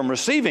stop me from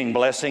receiving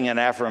blessing and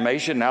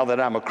affirmation now that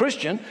I'm a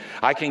Christian.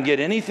 I can get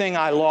anything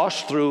I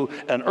lost through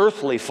an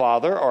earthly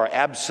father or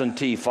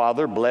absentee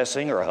father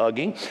blessing or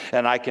hugging.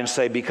 And I can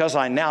say, because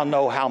I now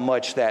know how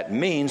much that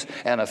means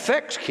and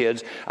affects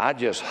kids, I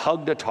just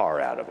hug the tar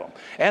out of them.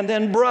 And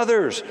then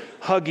brothers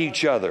hug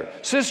each other.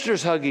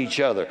 Sisters hug each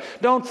other.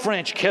 Don't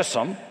French kiss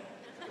them.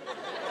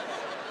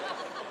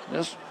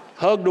 Just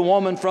hug the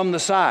woman from the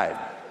side.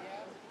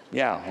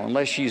 Yeah,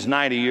 unless she's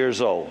 90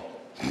 years old.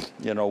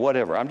 You know,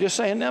 whatever. I'm just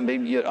saying,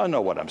 I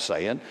know what I'm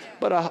saying.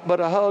 But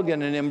a hug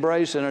and an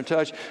embrace and a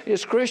touch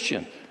is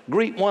Christian.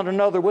 Greet one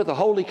another with a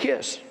holy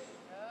kiss.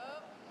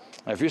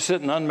 Now, if you're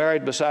sitting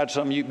unmarried beside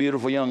some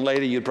beautiful young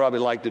lady, you'd probably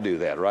like to do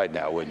that right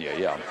now, wouldn't you?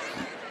 Yeah.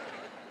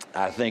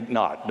 I think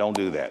not. Don't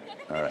do that.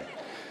 All right.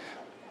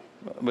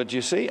 But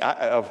you see,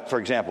 for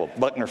example,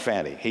 Buckner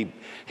Fanny,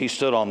 he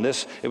stood on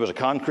this. It was a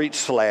concrete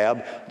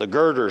slab. The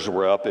girders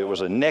were up. It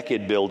was a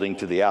naked building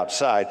to the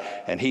outside,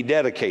 and he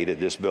dedicated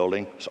this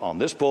building on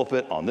this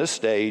pulpit, on this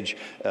stage,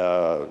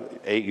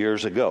 8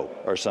 years ago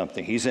or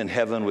something. He's in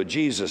heaven with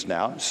Jesus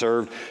now.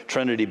 Served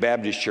Trinity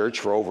Baptist Church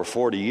for over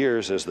 40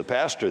 years as the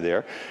pastor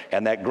there,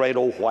 and that great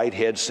old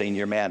white-head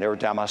senior man. Every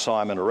time I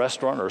saw him in a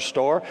restaurant or a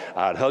store,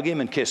 I'd hug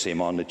him and kiss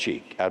him on the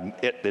cheek.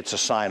 It's a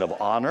sign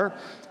of honor,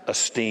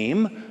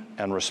 esteem,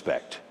 and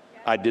respect.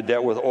 I did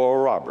that with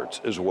Oral Roberts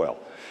as well.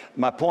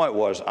 My point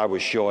was I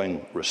was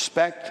showing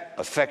respect,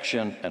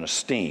 affection, and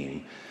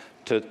esteem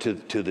to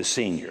the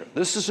senior.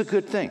 This is a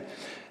good thing.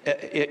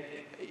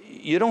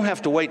 You don't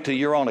have to wait till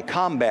you're on a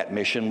combat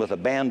mission with a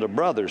band of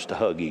brothers to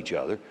hug each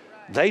other.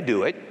 They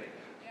do it,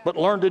 but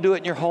learn to do it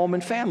in your home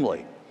and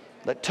family.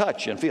 that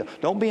touch and feel.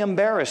 Don't be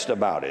embarrassed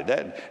about it.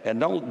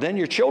 Then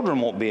your children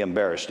won't be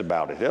embarrassed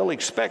about it. They'll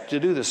expect to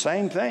do the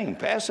same thing.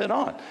 Pass it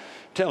on.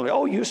 Tell her,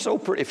 oh, you're so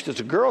pretty. If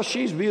it's a girl,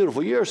 she's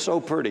beautiful. You're so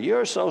pretty.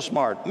 You're so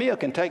smart. Mia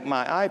can take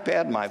my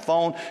iPad, my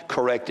phone,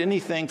 correct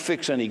anything,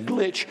 fix any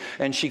glitch,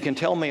 and she can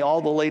tell me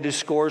all the latest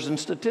scores and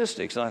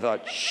statistics. And I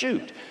thought,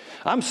 shoot,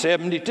 I'm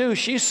 72.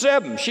 She's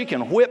 7. She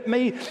can whip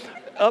me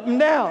up and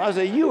down. I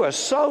said, you are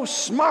so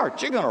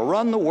smart. You're going to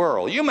run the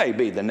world. You may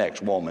be the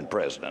next woman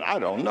president. I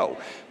don't know.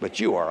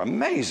 But you are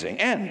amazing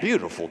and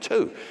beautiful,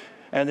 too.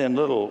 And then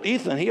little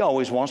Ethan, he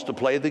always wants to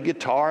play the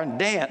guitar and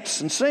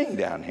dance and sing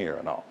down here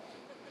and all.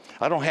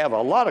 I don't have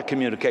a lot of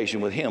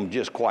communication with him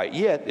just quite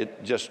yet.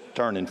 It's just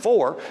turning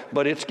 4,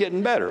 but it's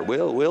getting better.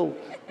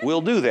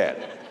 We'll do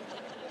that.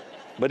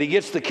 But he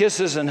gets the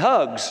kisses and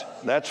hugs,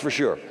 that's for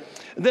sure.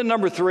 And then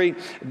number 3,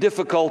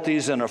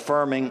 difficulties in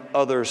affirming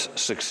others'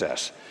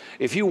 success.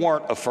 If you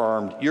weren't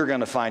affirmed, you're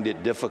going to find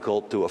it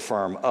difficult to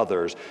affirm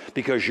others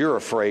because you're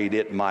afraid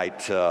it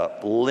might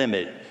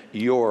limit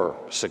your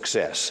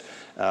success.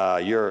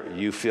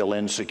 You feel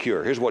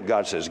insecure. Here's what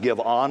God says: give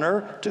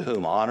honor to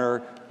whom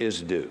honor is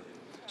due.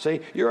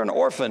 See, you're an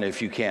orphan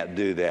if you can't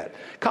do that.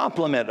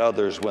 Compliment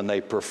others when they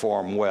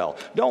perform well.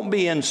 Don't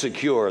be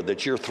insecure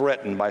that you're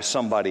threatened by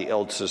somebody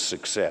else's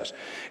success.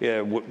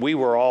 We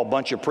were all a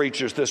bunch of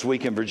preachers this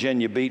week in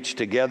Virginia Beach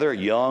together,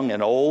 young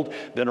and old,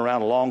 been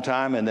around a long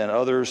time, and then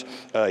others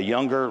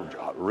younger,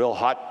 real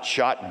hot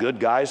shot, good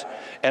guys.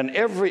 And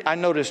I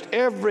noticed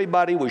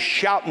everybody was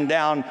shouting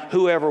down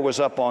whoever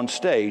was up on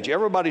stage.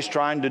 Everybody's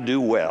trying to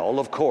do well,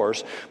 of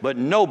course, but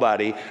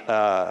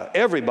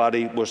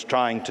everybody was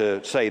trying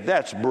to say,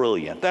 that's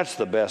brilliant. That's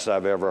the best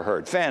I've ever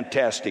heard.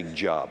 Fantastic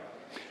job.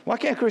 Why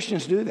can't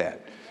Christians do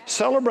that?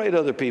 Celebrate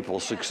other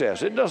people's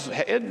success. It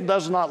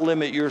does not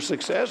limit your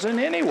success in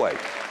any way.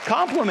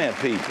 Compliment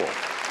people.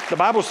 The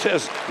Bible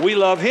says we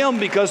love him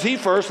because he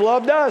first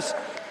loved us.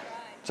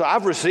 So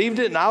I've received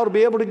it and I ought to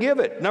be able to give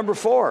it. Number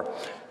 4,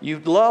 you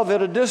love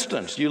at a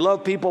distance. You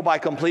love people by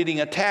completing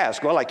a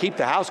task. Well, I keep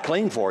the house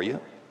clean for you.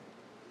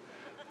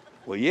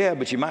 Well, yeah,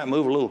 but you might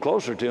move a little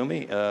closer to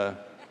me.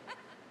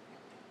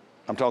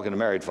 I'm talking to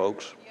married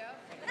folks.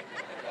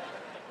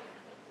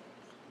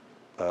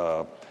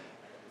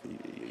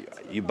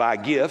 You buy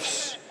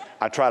gifts.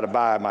 I try to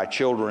buy my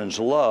children's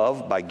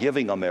love by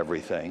giving them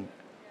everything,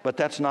 but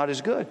that's not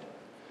as good.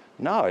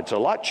 No, it's a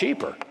lot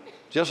cheaper.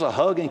 Just a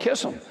hug and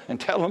kiss them and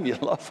tell them you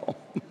love them.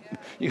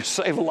 You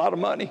save a lot of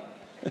money.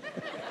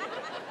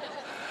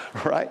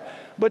 Right?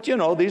 But you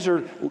know, these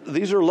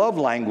are love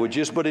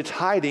languages, but it's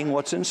hiding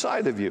what's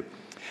inside of you.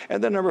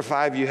 And then number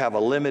 5, you have a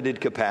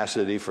limited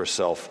capacity for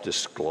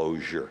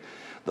self-disclosure.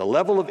 The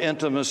level of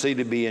intimacy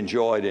to be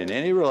enjoyed in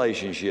any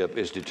relationship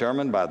is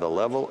determined by the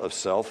level of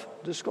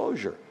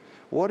self-disclosure.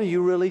 What are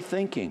you really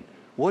thinking?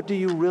 What do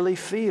you really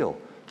feel?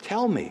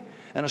 Tell me.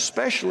 And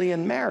especially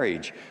in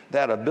marriage,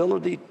 that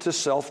ability to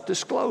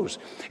self-disclose.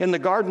 In the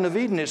Garden of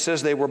Eden, it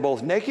says they were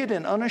both naked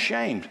and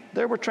unashamed.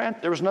 There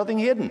was nothing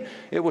hidden.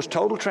 It was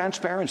total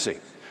transparency.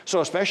 So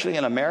especially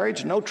in a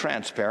marriage, no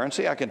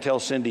transparency. I can tell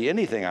Cindy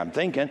anything I'm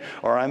thinking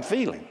or I'm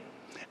feeling.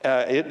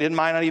 It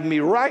might not even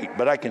be right,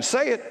 but I can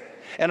say it.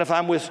 And if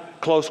I'm with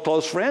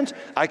close friends,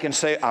 I can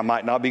say, I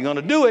might not be going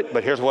to do it,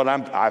 but here's what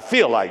I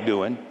feel like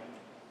doing.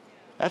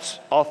 That's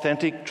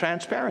authentic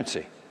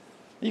transparency.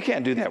 You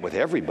can't do that with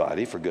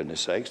everybody, for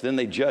goodness sakes. Then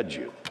they judge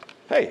you.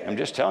 Hey, I'm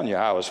just telling you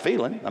how I was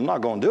feeling. I'm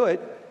not going to do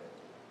it.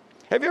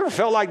 Have you ever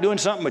felt like doing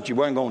something, but you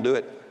weren't going to do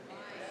it?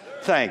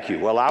 Thank you.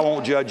 Well, I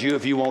won't judge you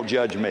if you won't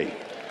judge me.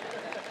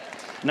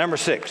 Number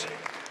 6,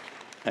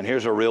 and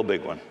here's a real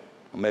big one.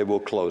 Maybe we'll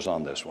close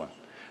on this one.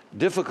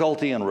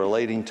 Difficulty in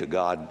relating to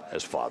God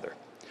as Father.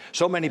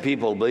 So many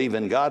people believe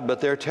in God, but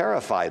they're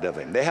terrified of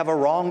him. They have a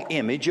wrong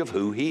image of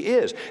who he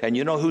is. And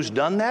you know who's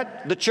done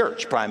that? The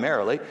church,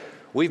 primarily.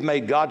 We've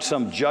made God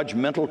some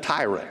judgmental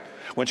tyrant.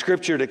 When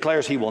Scripture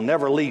declares he will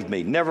never leave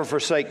me, never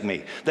forsake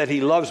me, that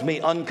he loves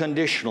me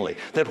unconditionally,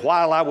 that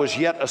while I was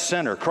yet a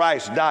sinner,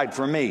 Christ died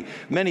for me,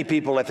 many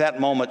people at that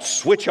moment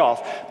switch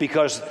off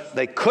because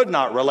they could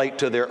not relate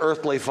to their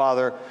earthly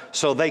father,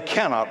 so they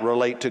cannot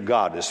relate to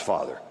God as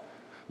Father.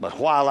 But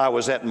while I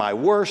was at my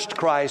worst,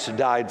 Christ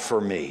died for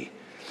me.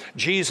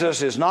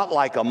 Jesus is not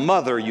like a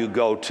mother you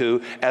go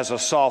to as a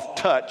soft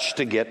touch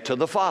to get to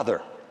the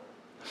Father.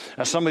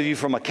 Now, some of you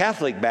from a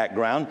Catholic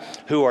background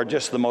who are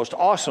just the most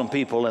awesome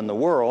people in the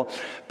world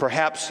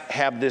perhaps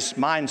have this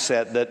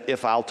mindset that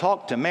if I'll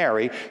talk to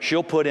Mary,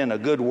 she'll put in a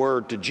good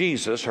word to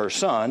Jesus, her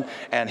son,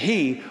 and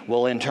he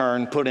will in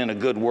turn put in a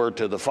good word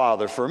to the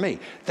Father for me.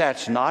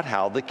 That's not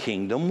how the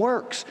kingdom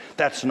works.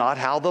 That's not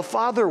how the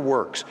Father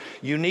works.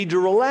 You need to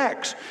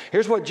relax.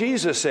 Here's what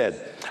Jesus said: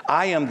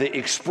 I am the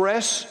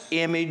express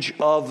image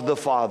of the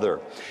Father.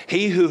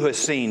 He who has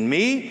seen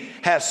me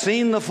has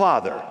seen the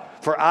Father.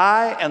 For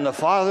I and the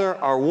Father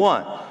are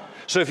one.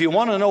 So if you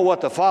want to know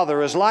what the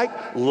Father is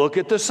like, look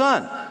at the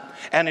Son.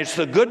 And it's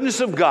the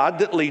goodness of God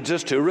that leads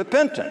us to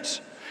repentance.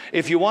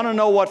 If you want to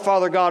know what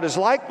Father God is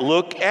like,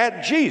 look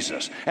at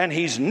Jesus. And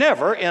He's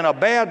never in a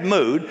bad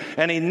mood,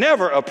 and He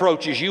never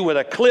approaches you with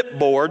a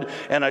clipboard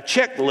and a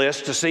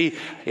checklist to see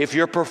if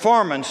your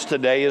performance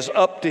today is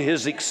up to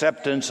His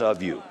acceptance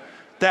of you.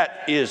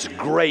 That is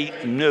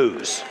great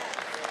news.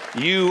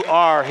 You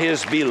are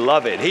His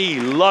beloved. He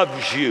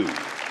loves you.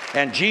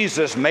 And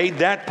Jesus made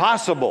that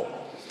possible.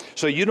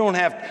 So you don't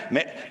have,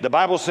 the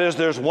Bible says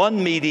there's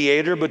one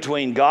mediator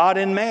between God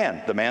and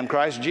man, the man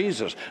Christ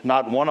Jesus.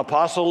 Not one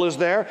apostle is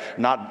there,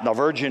 not the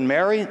Virgin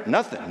Mary,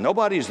 nothing.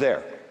 Nobody's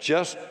there,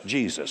 just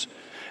Jesus.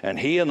 And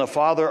He and the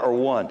Father are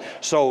one.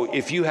 So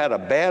if you had a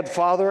bad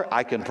father,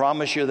 I can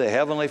promise you the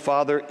Heavenly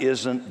Father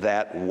isn't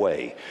that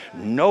way.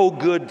 No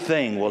good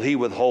thing will He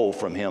withhold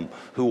from him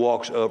who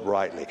walks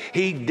uprightly.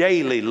 He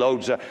daily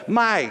loads up.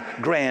 My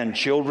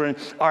grandchildren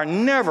are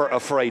never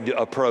afraid to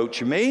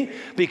approach me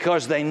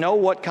because they know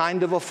what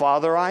kind of a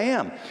father I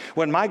am.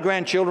 When my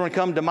grandchildren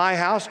come to my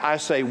house, I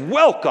say,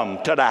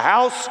 welcome to the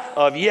house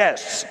of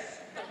yes.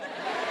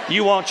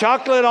 You want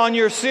chocolate on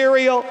your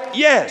cereal?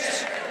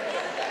 Yes.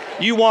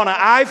 You want an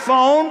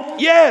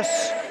iPhone?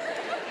 Yes.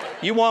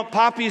 You want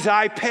Poppy's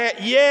iPad?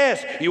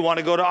 Yes. You want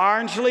to go to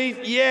Orange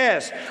Leaf?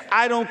 Yes.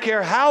 I don't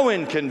care how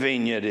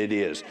inconvenient it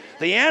is.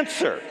 The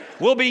answer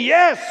will be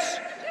yes.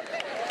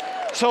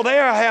 So they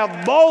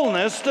have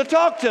boldness to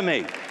talk to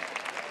me.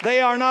 They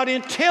are not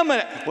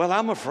intimidated. Well,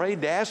 I'm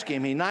afraid to ask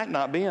him. He might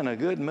not be in a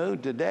good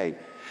mood today.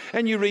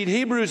 And you read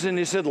Hebrews and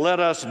he said, let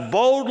us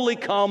boldly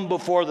come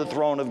before the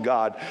throne of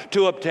God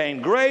to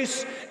obtain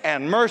grace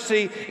and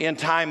mercy in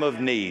time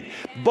of need.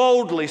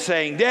 Boldly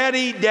saying,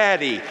 Daddy,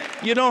 Daddy.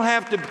 You don't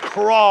have to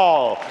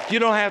crawl. You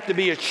don't have to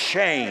be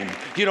ashamed.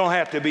 You don't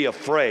have to be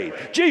afraid.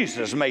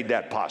 Jesus made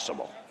that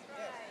possible.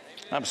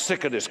 I'm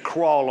sick of this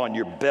crawl on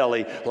your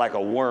belly like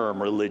a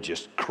worm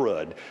religious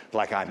crud,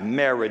 like I'm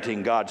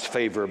meriting God's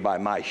favor by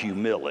my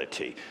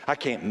humility. I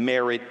can't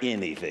merit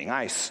anything.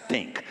 I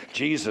stink.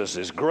 Jesus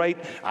is great.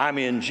 I'm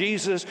in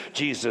Jesus.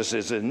 Jesus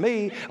is in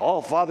me.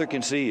 All Father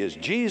can see is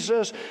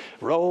Jesus.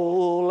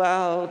 Roll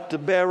out the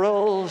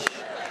barrels.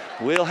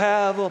 We'll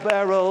have a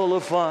barrel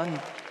of fun.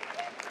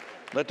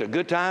 Let the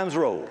good times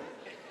roll.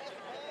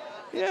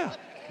 Yeah,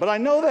 but I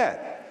know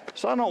that.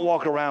 So I don't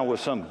walk around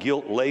with some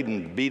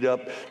guilt-laden,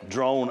 beat-up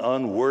drone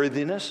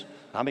unworthiness.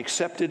 I'm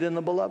accepted in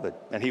the Beloved,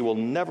 and He will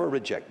never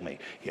reject me.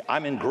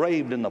 I'm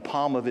engraved in the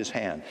palm of His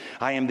hand.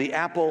 I am the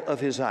apple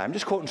of His eye. I'm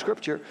just quoting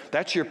Scripture.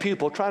 That's your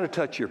pupil. Try to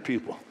touch your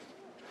pupil.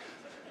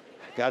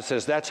 God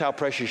says, that's how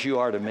precious you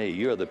are to me.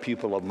 You're the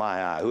pupil of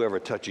my eye. Whoever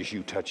touches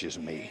you touches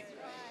me.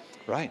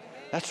 Right?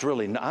 That's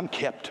really, I'm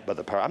kept by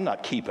the power. I'm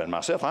not keeping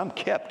myself. I'm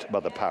kept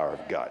by the power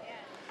of God.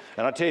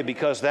 And I tell you,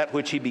 because that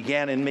which He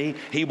began in me,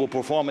 He will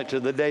perform it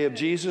to the day of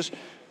Jesus.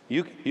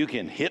 You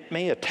can hit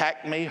me,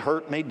 attack me,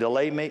 hurt me,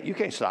 delay me. You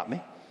can't stop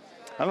me.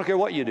 I don't care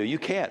what you do. You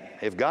can't.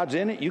 If God's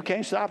in it, you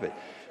can't stop it.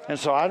 And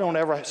so I don't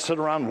ever sit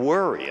around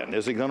worrying,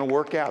 is it going to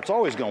work out? It's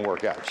always going to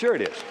work out. Sure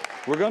it is.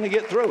 We're going to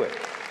get through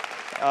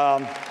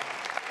it.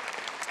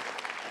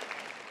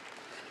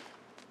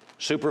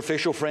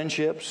 Superficial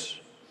friendships,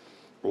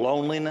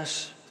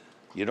 loneliness.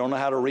 You don't know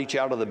how to reach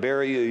out of the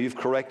barrier you've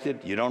corrected.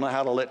 You don't know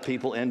how to let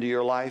people into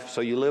your life,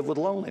 so you live with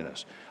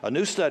loneliness. A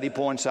new study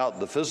points out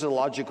the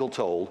physiological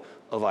toll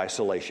of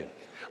isolation.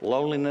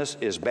 Loneliness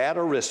is bad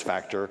a risk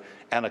factor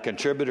and a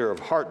contributor of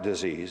heart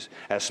disease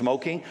as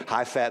smoking,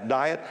 high-fat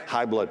diet,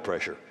 high blood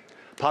pressure.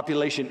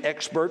 Population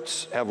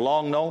experts have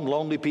long known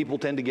lonely people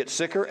tend to get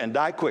sicker and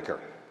die quicker,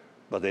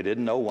 but they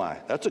didn't know why.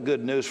 That's a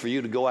good news for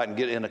you to go out and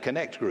get in a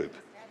Connect group.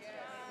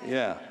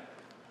 Yeah,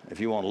 if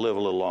you want to live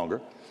a little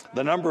longer.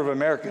 The number of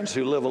Americans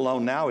who live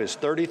alone now is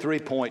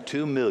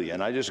 33.2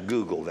 million. I just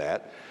Googled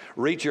that.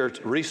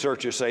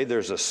 Researchers say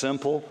there's a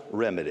simple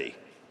remedy.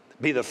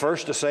 Be the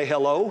first to say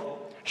hello,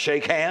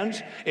 shake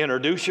hands,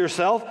 introduce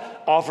yourself,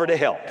 offer to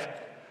help.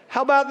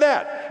 How about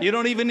that? You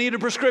don't even need a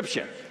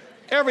prescription.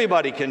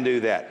 Everybody can do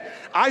that.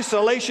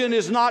 Isolation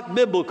is not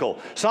biblical.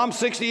 Psalm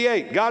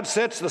 68, God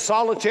sets the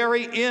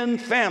solitary in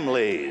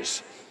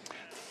families.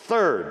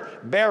 Third,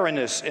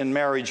 barrenness in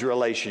marriage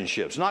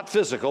relationships. Not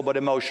physical, but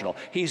emotional.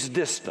 He's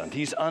distant.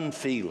 He's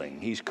unfeeling.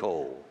 He's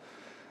cold.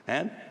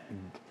 And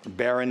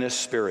barrenness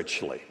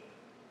spiritually.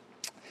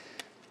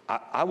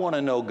 I want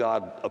to know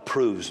God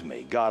approves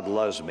me. God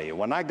loves me.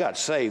 When I got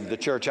saved, the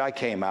church I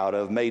came out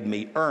of made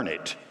me earn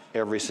it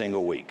every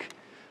single week.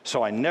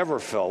 So I never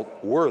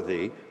felt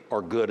worthy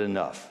or good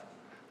enough.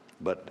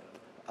 But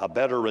a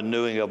better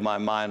renewing of my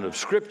mind of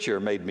Scripture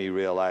made me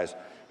realize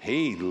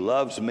He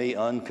loves me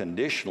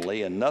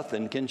unconditionally, and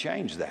nothing can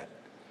change that.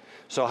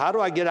 So how do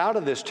I get out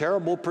of this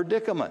terrible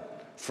predicament?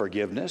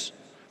 Forgiveness.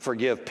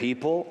 Forgive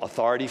people,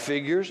 authority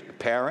figures,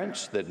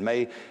 parents that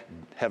may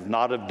have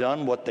not have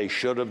done what they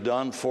should have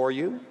done for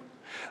you.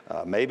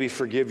 Maybe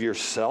forgive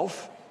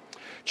yourself.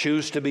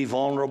 Choose to be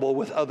vulnerable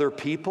with other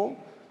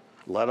people.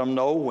 Let them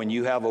know when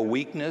you have a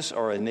weakness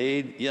or a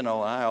need. You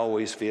know, I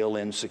always feel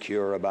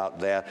insecure about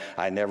that.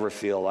 I never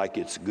feel like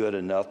it's good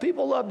enough.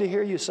 People love to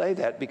hear you say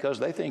that because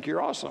they think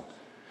you're awesome.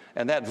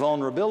 And that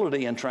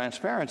vulnerability and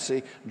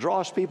transparency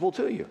draws people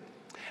to you.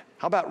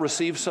 How about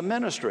receive some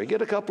ministry?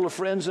 Get a couple of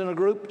friends in a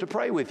group to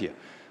pray with you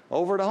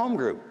over at a home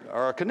group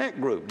or a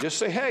connect group. Just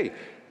say, hey,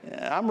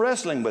 I'm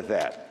wrestling with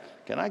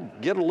that. Can I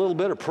get a little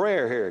bit of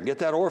prayer here, get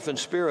that orphan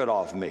spirit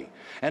off me?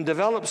 And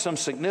develop some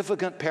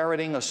significant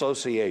parenting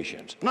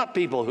associations. Not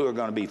people who are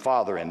going to be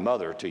father and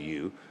mother to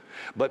you,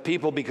 but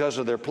people, because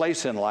of their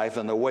place in life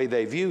and the way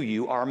they view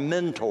you, are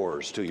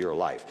mentors to your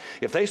life.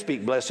 If they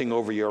speak blessing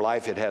over your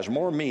life, it has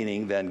more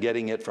meaning than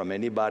getting it from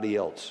anybody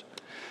else.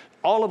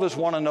 All of us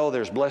want to know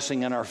there's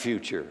blessing in our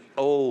future.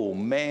 Oh,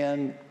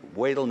 man,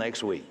 wait till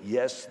next week.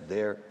 Yes,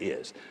 there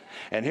is.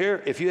 And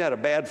here, if you had a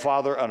bad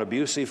father, an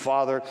abusive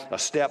father, a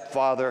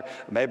stepfather,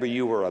 maybe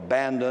you were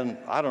abandoned,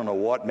 I don't know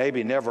what,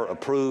 maybe never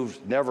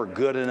approved, never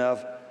good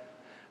enough.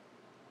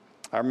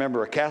 I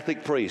remember a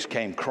Catholic priest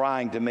came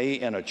crying to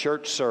me in a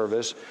church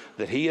service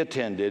that he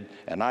attended,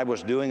 and I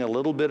was doing a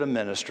little bit of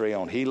ministry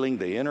on healing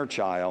the inner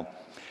child.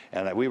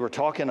 And we were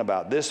talking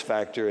about this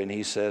factor, and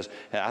he says,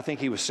 and I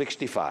think he was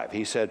 65.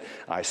 He said,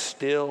 I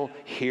still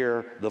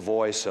hear the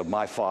voice of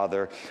my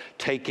father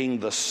taking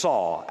the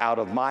saw out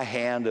of my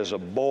hand as a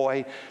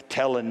boy,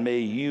 telling me,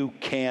 you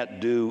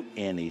can't do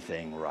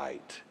anything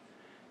right.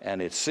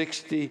 And at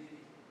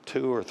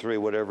 62 or 3,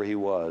 whatever he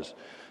was,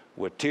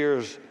 with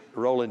tears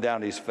rolling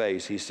down his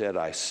face, he said,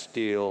 I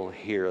still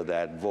hear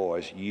that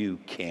voice. You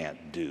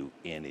can't do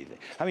anything.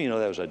 How many of you know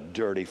that was a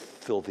dirty,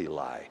 filthy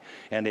lie?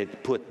 And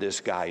it put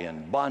this guy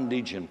in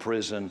bondage in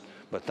prison.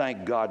 But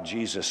thank God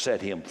Jesus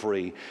set him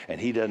free,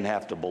 and he doesn't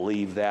have to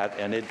believe that.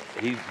 And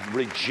he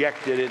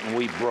rejected it, and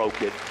we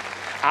broke it.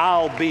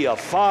 I'll be a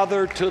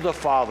father to the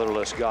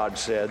fatherless, God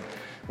said.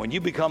 When you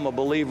become a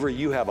believer,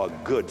 you have a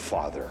good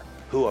father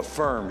who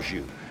affirms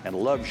you and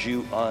loves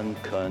you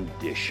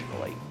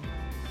unconditionally.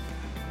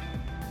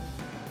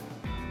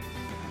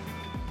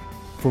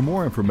 For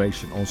more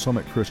information on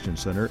Summit Christian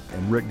Center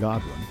and Rick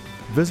Godwin,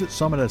 visit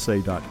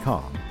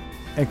summitsa.com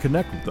and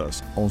connect with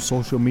us on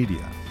social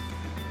media.